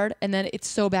episode hard, and then it's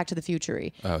so Back to the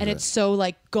Future-y. Oh, and okay. it's so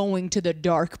like going to the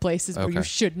dark places where you Okay.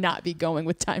 should not be going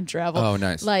with time travel. Oh,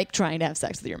 nice. Like trying to have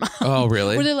sex with your mom. Oh,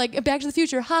 really? Where they're like, Back to the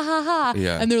Future, ha ha ha.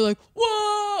 Yeah. And they're like,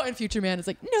 whoa. And Future Man is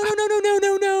like,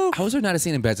 no. How was there not a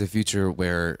scene in Back to the Future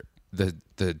where the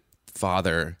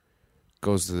father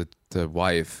goes to the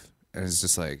wife and is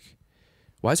just like,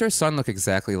 "Why does her son look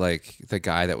exactly like the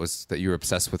guy that you were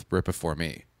obsessed with right before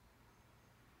me?"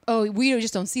 Oh, we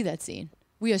just don't see that scene.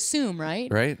 We assume, right?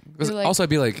 Right? 'Cause You're like- also, I'd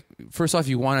be like, first off,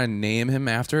 you want to name him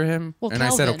after him, Well, and I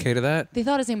said Calvin. okay to that. They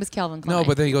thought his name was Calvin Klein. No,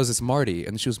 but then he goes, "It's Marty,"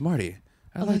 and she was Marty.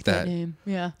 I like that. name.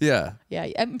 Yeah. Yeah. Yeah,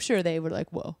 I'm sure they were like,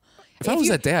 whoa. If I was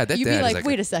that dad, you'd dad be like, is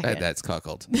wait a second. That's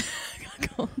cuckold.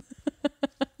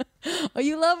 Oh,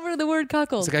 you love the word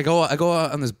cuckold. It's like I go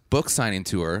out on this book signing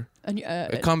tour. And,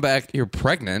 I come back, you're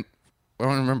pregnant. I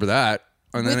don't remember that.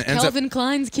 And then with it ends Calvin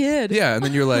Klein's kid. up. Yeah, and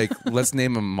then you're like, let's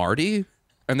name him Marty.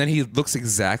 And then he looks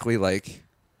exactly like.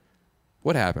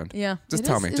 What happened? Yeah, Just it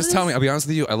tell is- me. it Just tell is. me. I'll be honest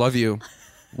with you. I love you.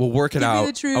 We'll work it Give me out.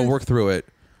 the truth. I'll work through it.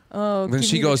 Oh, And then give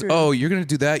she me the goes, truth. "Oh, you're gonna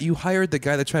do that? You hired the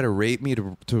guy that tried to rape me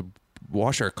to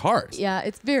wash our cars." Yeah,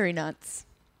 it's very nuts.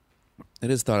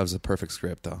 It is thought of as a perfect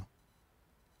script, though.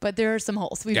 But there are some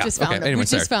holes. We've Yeah, just found okay, them. anyway, We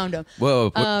just sorry. found them.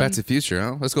 Whoa, Back to the Future,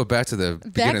 huh? Let's go back to the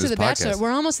beginning Back of to this the Bachelor. podcast.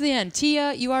 We're almost to the end.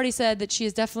 Tia, you already said that she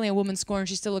is definitely a woman scorned.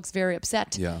 She still looks very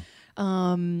upset. Yeah.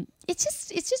 It's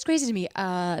just crazy to me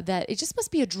that it just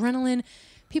must be adrenaline.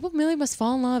 People really must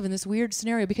fall in love in this weird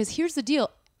scenario because here's the deal: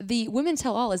 the Women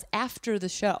Tell All is after the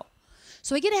show.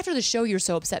 So I get after the show, you're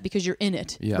so upset because you're in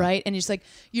it, Yeah. right? And it's like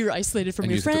you're isolated from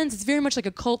And your you just friends. It's very much like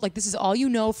a cult. Like this is all you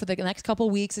know for the next couple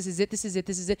of weeks. This is it. This is it.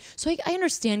 This is it. So I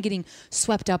understand getting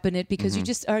swept up in it because you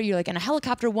just are. You're like in a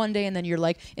helicopter one day, and then you're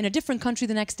like in a different country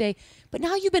the next day. But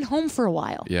now you've been home for a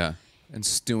while. Yeah. And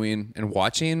stewing and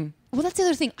watching. Well, that's the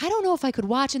other thing. I don't know if I could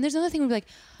watch. And there's another thing where you're like,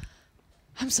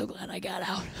 I'm so glad I got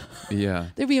out. Yeah.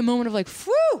 There'd be a moment of like,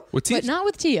 whew, With Tia- but not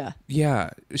with Tia.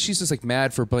 Yeah. She's just like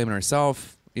mad for blaming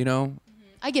herself, you know?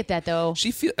 I get that though.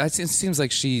 It seems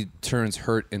like she turns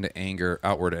hurt into anger,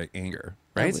 outward anger,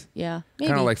 right? Yeah. Maybe.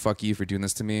 Kind of like, fuck you for doing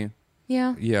this to me.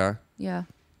 Yeah. Yeah. Yeah.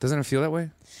 Doesn't it feel that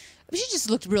way? But she just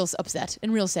looked real upset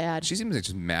and real sad. She seems like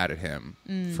just mad at him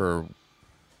Mm. for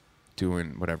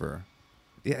doing whatever.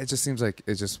 Yeah, it just seems like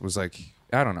it just was like,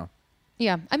 I don't know.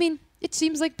 Yeah. I mean, it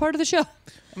seems like part of the show. I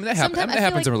mean, that, Sometimes I that feel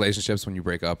happens in like- relationships when you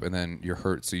break up and then you're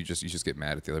hurt, so you just get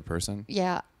mad at the other person.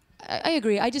 Yeah. I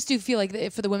agree. I just do feel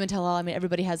like for the Women Tell All, I mean,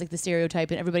 everybody has like the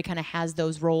stereotype and everybody kind of has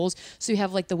those roles. So you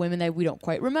have like the women that we don't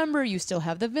quite remember. You still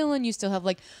have the villain. You still have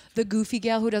like the goofy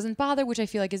gal who doesn't bother, which I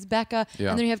feel like is Becca.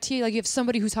 Yeah. And then you have Tia, like you have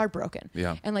somebody who's heartbroken.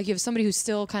 Yeah. And like you have somebody who's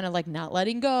still kind of like not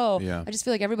letting go. Yeah. I just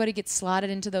feel like everybody gets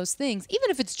slotted into those things. Even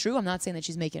if it's true, I'm not saying that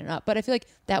she's making it up, but I feel like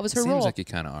that was her Seems role. like you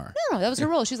kind of are. No, that was her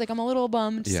role. She's like, I'm a little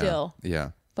bummed Yeah. still. Yeah.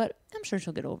 But I'm sure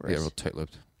she'll get over Yeah, it. real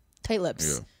tight-lipped. Tight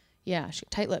lips. Yeah,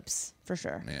 tight lips for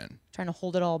sure. Man. Trying to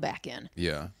hold it all back in.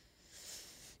 Yeah.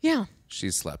 Yeah.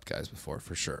 She's slept guys before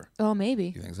for sure. Oh,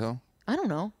 maybe. You think so? I don't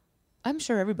know. I'm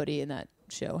sure everybody in that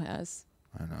show has.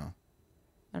 I know.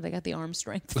 Or they got the arm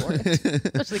strength for it.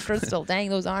 Especially Crystal. Dang,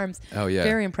 those arms. Oh, yeah.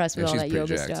 Very impressed with Yeah, all she's that pretty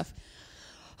yoga jacked. stuff.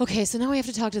 Okay, so now we have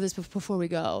to talk to this before we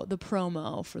go. The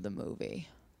promo for the movie.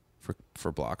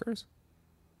 For blockers?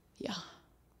 Yeah.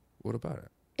 What about it?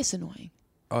 It's annoying.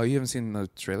 Oh, you haven't seen the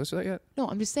trailers for that yet? No,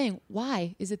 I'm just saying,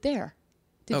 why is it there?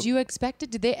 Did Oh. you expect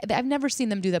it? Did they? I've never seen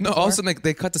them do that No, before. all of a sudden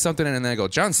they cut to something and then they go,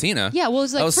 John Cena? Yeah, well,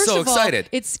 it's like, I was first so of all, excited.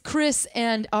 it's Chris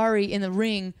and Ari in the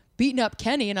ring beating up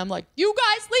Kenny, and I'm like, you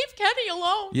guys leave Kenny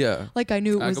alone. Yeah. Like I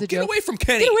knew it I was go, a get joke. away from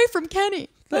Kenny. Get away from Kenny.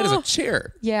 That is Oh. a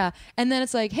chair. Yeah, and then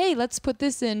it's like, hey, let's put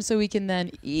this in so we can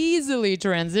then easily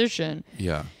transition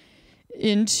Yeah.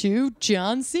 into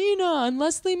John Cena and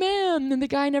Leslie Mann, and the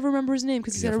guy I never remember his name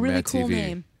because he's got a from really Mad cool TV.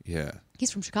 name. Yeah.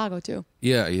 He's from Chicago too.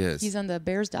 Yeah, he is. He's on the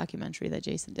Bears documentary that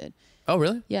Jason did. Oh,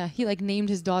 really? Yeah, he like named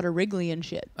his daughter Wrigley and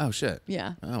shit. Oh, shit.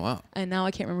 Yeah. Oh, wow. And now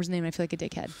I can't remember his name. And I feel like a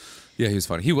dickhead. Yeah, he was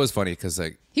funny. He was funny because,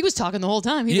 like, He was talking the whole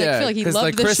time. He yeah, like, feel like he loved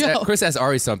like the Chris, show. Chris asked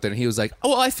Ari something, and he was like, "Oh,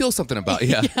 well, I feel something about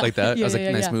yeah, like that." yeah, I was like,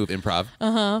 yeah, "Nice yeah. move, improv."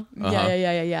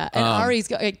 Yeah. And Ari's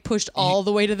got, like, pushed all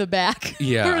the way to the back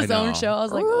Yeah, for his I own know. show. I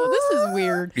was like, oh, this is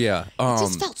weird. Yeah, It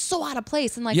just felt so out of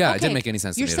place. And like, yeah, okay, it didn't make any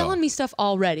sense to You're me at all. selling me stuff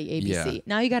already, ABC. Yeah.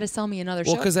 Now you got to sell me another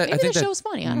well, show. because Maybe I think the that show's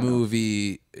funny. I don't know.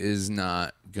 movie is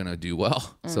not gonna do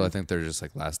well, so I think they're just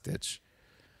like last ditch.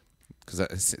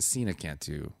 Because Cena can't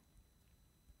do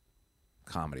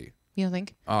comedy. You don't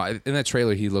think? In that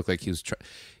trailer, he looked like he was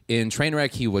in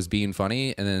Trainwreck. He was being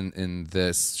funny, and then in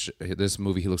this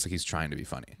movie, he looks like he's trying to be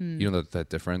funny. You know that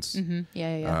difference? Mm-hmm.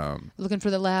 Yeah. Looking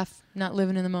for the laugh, not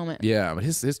living in the moment. Yeah, but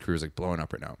his career is like blowing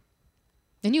up right now.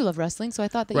 And you love wrestling, so I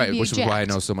thought that Right, you'd be which is why I jacked.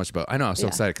 know so much about. I know, I'm so Yeah.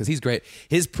 excited because he's great.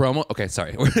 His promo. Okay,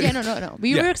 sorry. Yeah, no. But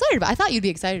you Yeah. were excited about. I thought you'd be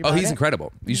excited about Oh, he's it.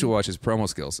 incredible. You should watch his promo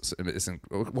skills.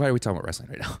 Why are we talking about wrestling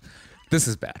right now? This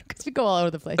is bad. We go all over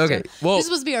the place. Okay, Joe. well- this is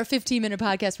supposed to be our 15-minute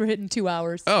podcast. We're hitting 2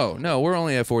 hours. Oh no, we're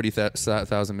only at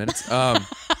 40,000 minutes. Well,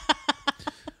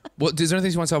 is there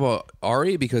anything you want to talk about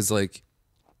Ari? Because like,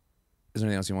 is there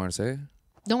anything else you want to say?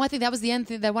 No, I think that was the end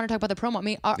thing that I want to talk about the promo. I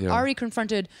mean, Yeah. Ari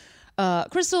confronted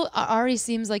Crystal. Ari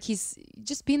seems like he's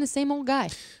just being the same old guy.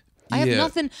 I have Yeah.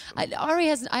 nothing. I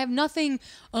have nothing,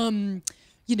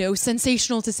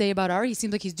 sensational to say about Ari. He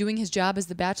seems like he's doing his job as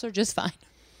the Bachelor just fine.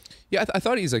 Yeah, I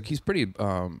thought he's pretty.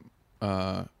 God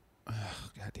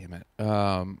damn it.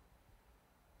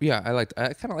 Yeah, I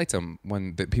kind of liked him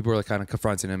when people were like kind of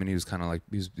confronting him, and he was kind of like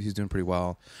he's doing pretty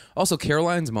well. Also,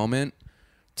 Caroline's moment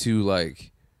to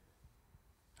like,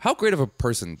 how great of a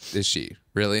person is she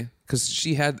really? Because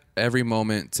she had every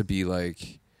moment to be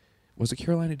like, was it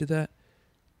Caroline who did that?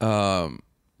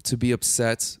 To be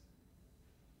upset.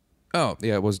 Oh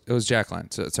yeah, it was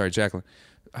Jacqueline. Sorry, Jacqueline.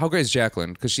 How great is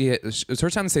Jacqueline? Because it was her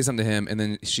time to say something to him, and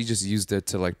then she just used it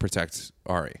to like protect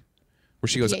Ari. Where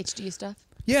she goes, PhD stuff.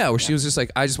 yeah, where she was just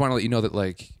like, I just want to let you know that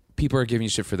like people are giving you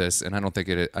shit for this, and I don't think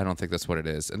that's what it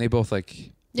is. And they both like,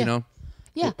 Yeah. you know,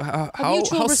 Yeah. how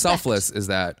mutual respect. selfless is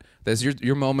that? That's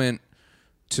your moment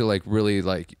to like really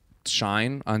like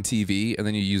shine on TV, and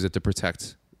then you use it to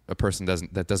protect a person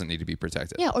that doesn't need to be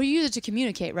protected. Yeah, or you use it to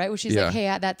communicate, right? Where she's Yeah. like,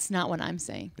 hey, that's not what I'm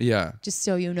saying. Yeah. Just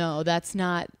so you know, that's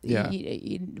not Yeah.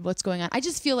 what's going on. I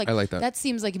just feel like, I like that. that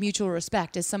seems like mutual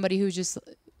respect as somebody who's just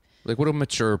Like what a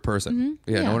mature person.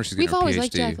 Yeah, no wonder she's getting We've her always PhD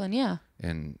liked Jacqueline, yeah.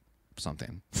 in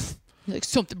something. Like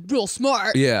something real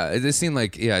smart. Yeah, it seemed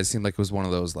like it was one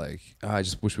of those like, I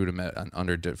just wish we would have met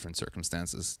under different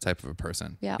circumstances type of a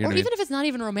person. Yeah. You know Or what I even if it's not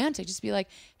even romantic, just be like,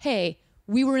 hey,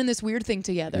 we were in this weird thing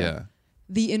together. Yeah.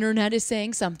 The internet is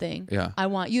saying something. Yeah. I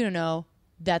want you to know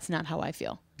that's not how I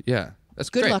feel. Yeah, that's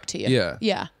Good great. luck to you. Yeah,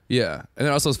 Yeah. yeah. And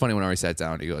then also it's funny when Ari sat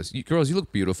down. He goes, "Girls, you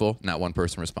look beautiful." Not one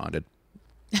person responded.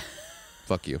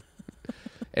 Fuck you.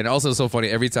 And also it's so funny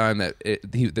every time that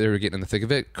they were getting in the thick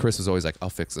of it, Chris was always like, "I'll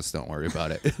fix this. Don't worry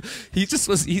about it." He just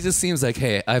seems like,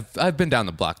 "Hey, I've been down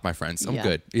the block, my friends. I'm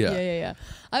good." Yeah.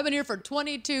 I've been here for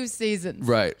 22 seasons.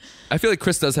 Right. I feel like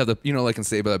Chris does have the, like in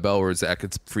Saved by the Bell where Zach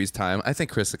could freeze time. I think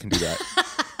Chris can do that.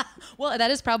 Well, that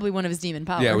is probably one of his demon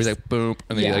powers. Yeah, where he's like, boom,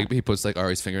 and then Yeah. he puts like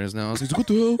Ari's finger in his nose. He's like, what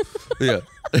the hell? Yeah.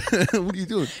 What are you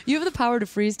doing? You have the power to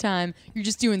freeze time. You're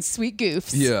just doing sweet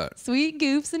goofs. Yeah. Sweet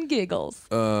goofs and giggles.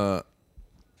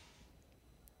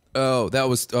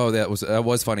 That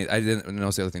was funny. I didn't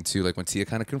notice the other thing too. Like when Tia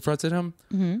kind of confronted him,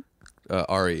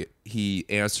 Ari, he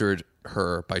answered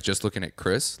her by just looking at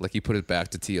Chris. Like he put it back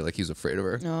to Tia, like he was afraid of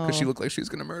her because she looked like she was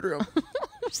gonna murder him.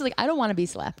 She's like, I don't want to be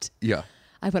slapped. Yeah,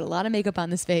 I put a lot of makeup on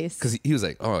this face. because he was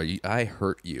like, "Oh, I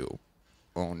hurt you."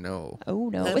 oh no. Oh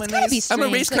no, it's gotta be strange. I'm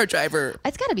a race car driver.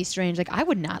 It's gotta be strange. Like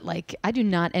I do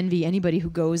not envy anybody who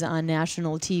goes on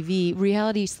national TV,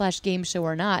 reality/game show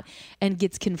or not, and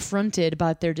gets confronted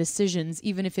about their decisions,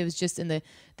 even if it was just in the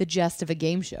jest of a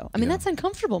game show. I mean, that's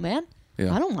uncomfortable, man.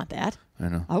 Yeah. I don't want that. I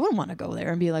know. I wouldn't want to go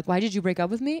there and be like, why did you break up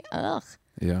with me? Ugh.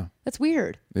 Yeah. That's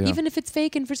weird. Yeah. Even if it's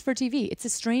fake and for TV, it's a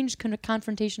strange kind of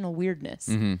confrontational weirdness.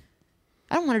 Mm-hmm.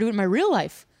 I don't want to do it in my real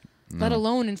life, let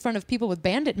alone in front of people with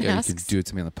bandit Yeah, masks. you can do it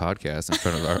to me on the podcast in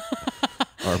front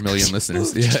of our million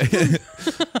listeners.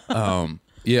 Yeah.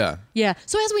 Yeah. Yeah.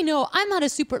 So as we know, I'm not a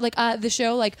super the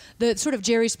show, like the sort of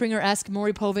Jerry Springer-esque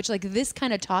Maury Povich, like this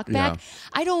kind of talk back. Yeah.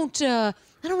 I don't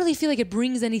really feel like it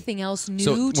brings anything else new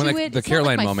So to when it. the It's not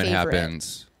Caroline like my moment favorite.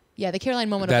 happens, Yeah, the Caroline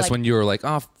moment. that's of when you were like,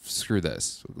 "Oh, screw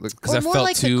this," because or I more felt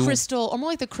like too or more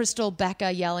like the Crystal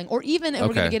Becca yelling, or even, and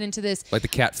we're gonna Okay. get into this. like the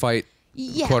cat fight,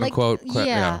 Yeah, quote like, unquote.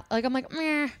 yeah, like I'm like,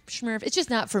 meh, schmurf. It's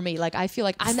just not for me. Like I feel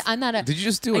like I'm not a. Did you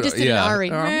just do I it? just did Yeah. an Ari.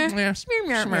 Yeah. Schmear,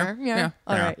 meow, meow, meow. Yeah.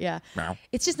 All Yeah. right, yeah. Meow.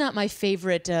 It's just not my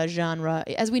favorite genre.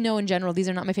 As we know in general, these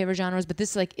are not my favorite genres. But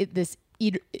this this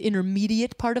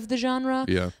intermediate part of the genre,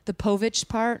 Yeah. the Povich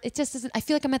part, it just doesn't. I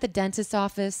feel like I'm at the dentist's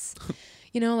office.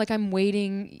 Like I'm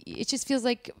waiting. It just feels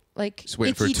like Just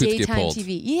waiting for a icky tooth to get daytime pulled.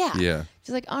 TV. Yeah. Yeah.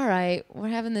 Feels like, all right, we're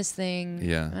having this thing.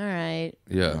 Yeah. All right.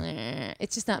 Yeah.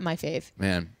 It's just not my fave.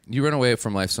 Man, you run away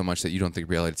from life so much that you don't think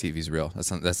reality TV is real.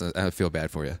 I feel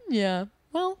bad for you. Yeah.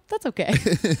 Well, that's okay.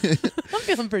 I'm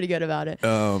feeling pretty good about it.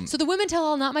 So the Women Tell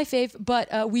All, not my fave,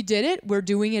 but we did it. We're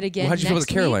doing it again. How'd you feel about next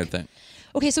the Caroline week. thing?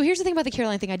 Okay, so here's the thing about the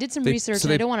Caroline thing. I did some research,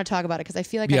 and I don't want to talk about it because I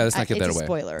feel like let's not get it's that a away.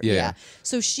 spoiler. Yeah.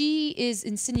 So she is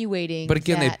insinuating. But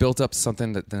again, they that built up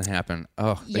something that didn't happen.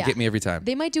 Oh, they get me every time.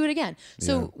 They might do it again.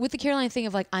 So Yeah. with the Caroline thing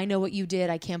of like, I know what you did.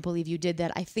 I can't believe you did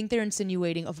that. I think they're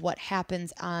insinuating of what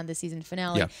happens on the season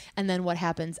finale, Yeah. and then what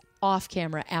happens off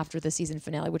camera after the season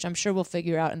finale, which I'm sure we'll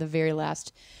figure out in the very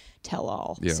last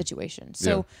tell-all situation.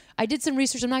 So Yeah. I did some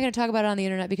research. I'm not going to talk about it on the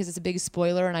internet because it's a big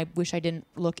spoiler, and I wish I didn't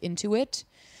look into it.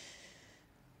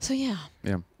 So yeah,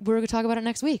 Yeah. we're going to talk about it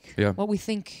next week. Yeah. What we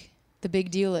think the big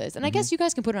deal is. And I guess you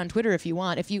guys can put it on Twitter if you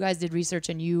want. If you guys did research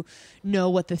and you know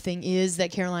what the thing is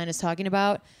that Caroline is talking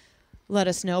about, let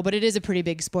us know. But it is a pretty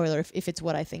big spoiler if it's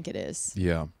what I think it is.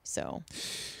 Yeah. So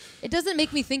it doesn't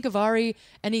make me think of Ari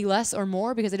any less or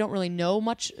more because I don't really know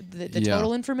much the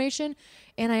total information.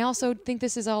 And I also think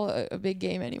this is all a big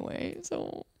game anyway.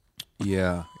 So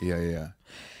Yeah. Yeah.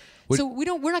 so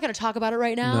we're not going to talk about it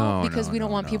right now No, because we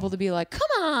don't want people to be like,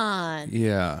 come on.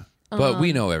 Yeah. But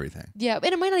we know everything. Yeah, and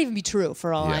it might not even be true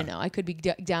for all I Yeah. know. I could be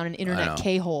down an I internet know.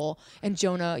 K-hole, and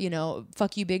Jonah, you,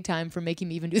 fuck you big time for making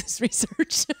me even do this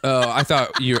research. Oh, I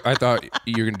thought you were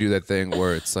gonna do that thing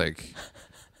where it's like,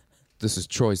 this is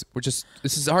Troy's.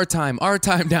 This is our time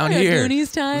down Yeah, here.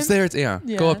 Goonies time? It's there. Yeah.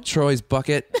 Yeah. Go up Troy's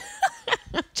bucket.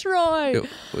 Troy. What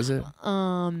was it?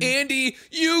 Andy,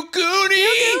 you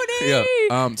Goonie.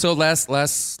 Yeah. So last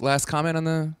comment on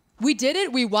the. We did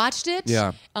it. We watched it.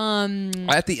 Yeah.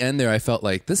 At the end there, I felt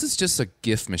like this is just a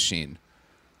GIF machine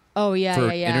Oh, yeah,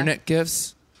 for yeah. internet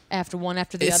GIFs. After one,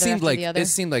 after the It other, seemed after like the other. it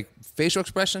seemed like facial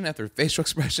expression after facial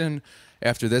expression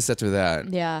after this after that.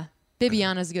 Yeah.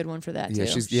 Bibiana's a good one for that, Yeah,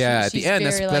 too. she's at the end.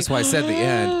 very, That's why I said the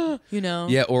end. You know?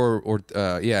 Yeah, or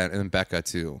yeah, and then Becca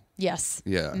too. Yes.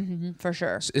 Yeah, For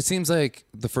sure. it seems like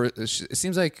It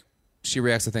seems like she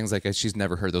reacts to things like she's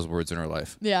never heard those words in her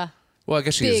life. Yeah. Well, I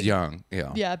guess she is Big. young.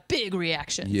 Yeah. Yeah. Big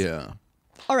reaction. Yeah.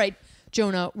 All right,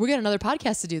 Jonah, we got another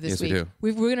podcast to do this Yes, we week. do.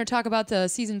 We're going to talk about the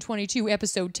season 22,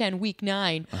 episode 10, week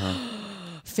 9.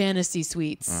 Fantasy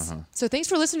Suites. So thanks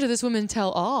for listening to this Women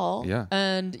Tell All. Yeah.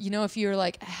 And, if you're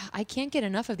like, I can't get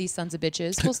enough of these sons of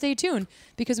bitches, well, stay tuned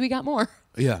because we got more.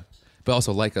 Yeah. But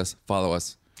also like us, follow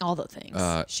us. All the things.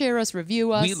 Share us,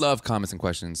 review us. We love comments and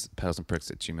questions.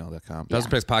 pedalsandpricks@gmail.com.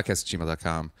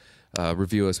 pedalsandprickspodcast@gmail.com.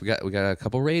 Review us. We got a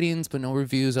couple ratings, but no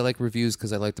reviews. I like reviews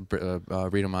because I like to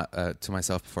read them to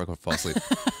myself before I go fall asleep.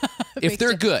 If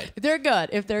they're good. If they're good.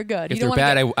 If You they're don't wanna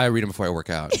bad, I read them before I work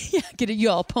out. get you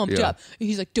all pumped Yeah. up. And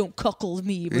he's like, don't cuckold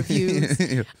me, reviews.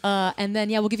 And then,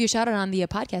 we'll give you a shout out on the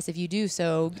podcast if you do.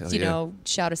 So, Hell yeah.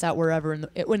 shout us out wherever in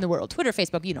the world. Twitter,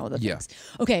 Facebook, the Yeah. things.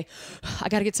 Okay, I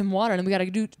got to get some water and then we got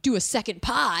to do a second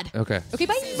pod. Okay. Okay,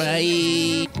 bye. Bye.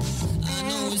 I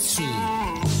know it's true,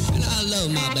 and I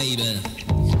love my baby.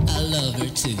 I love her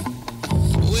too.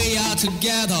 We are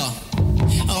together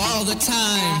all the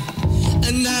time,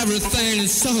 and everything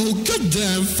is so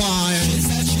goddamn fine.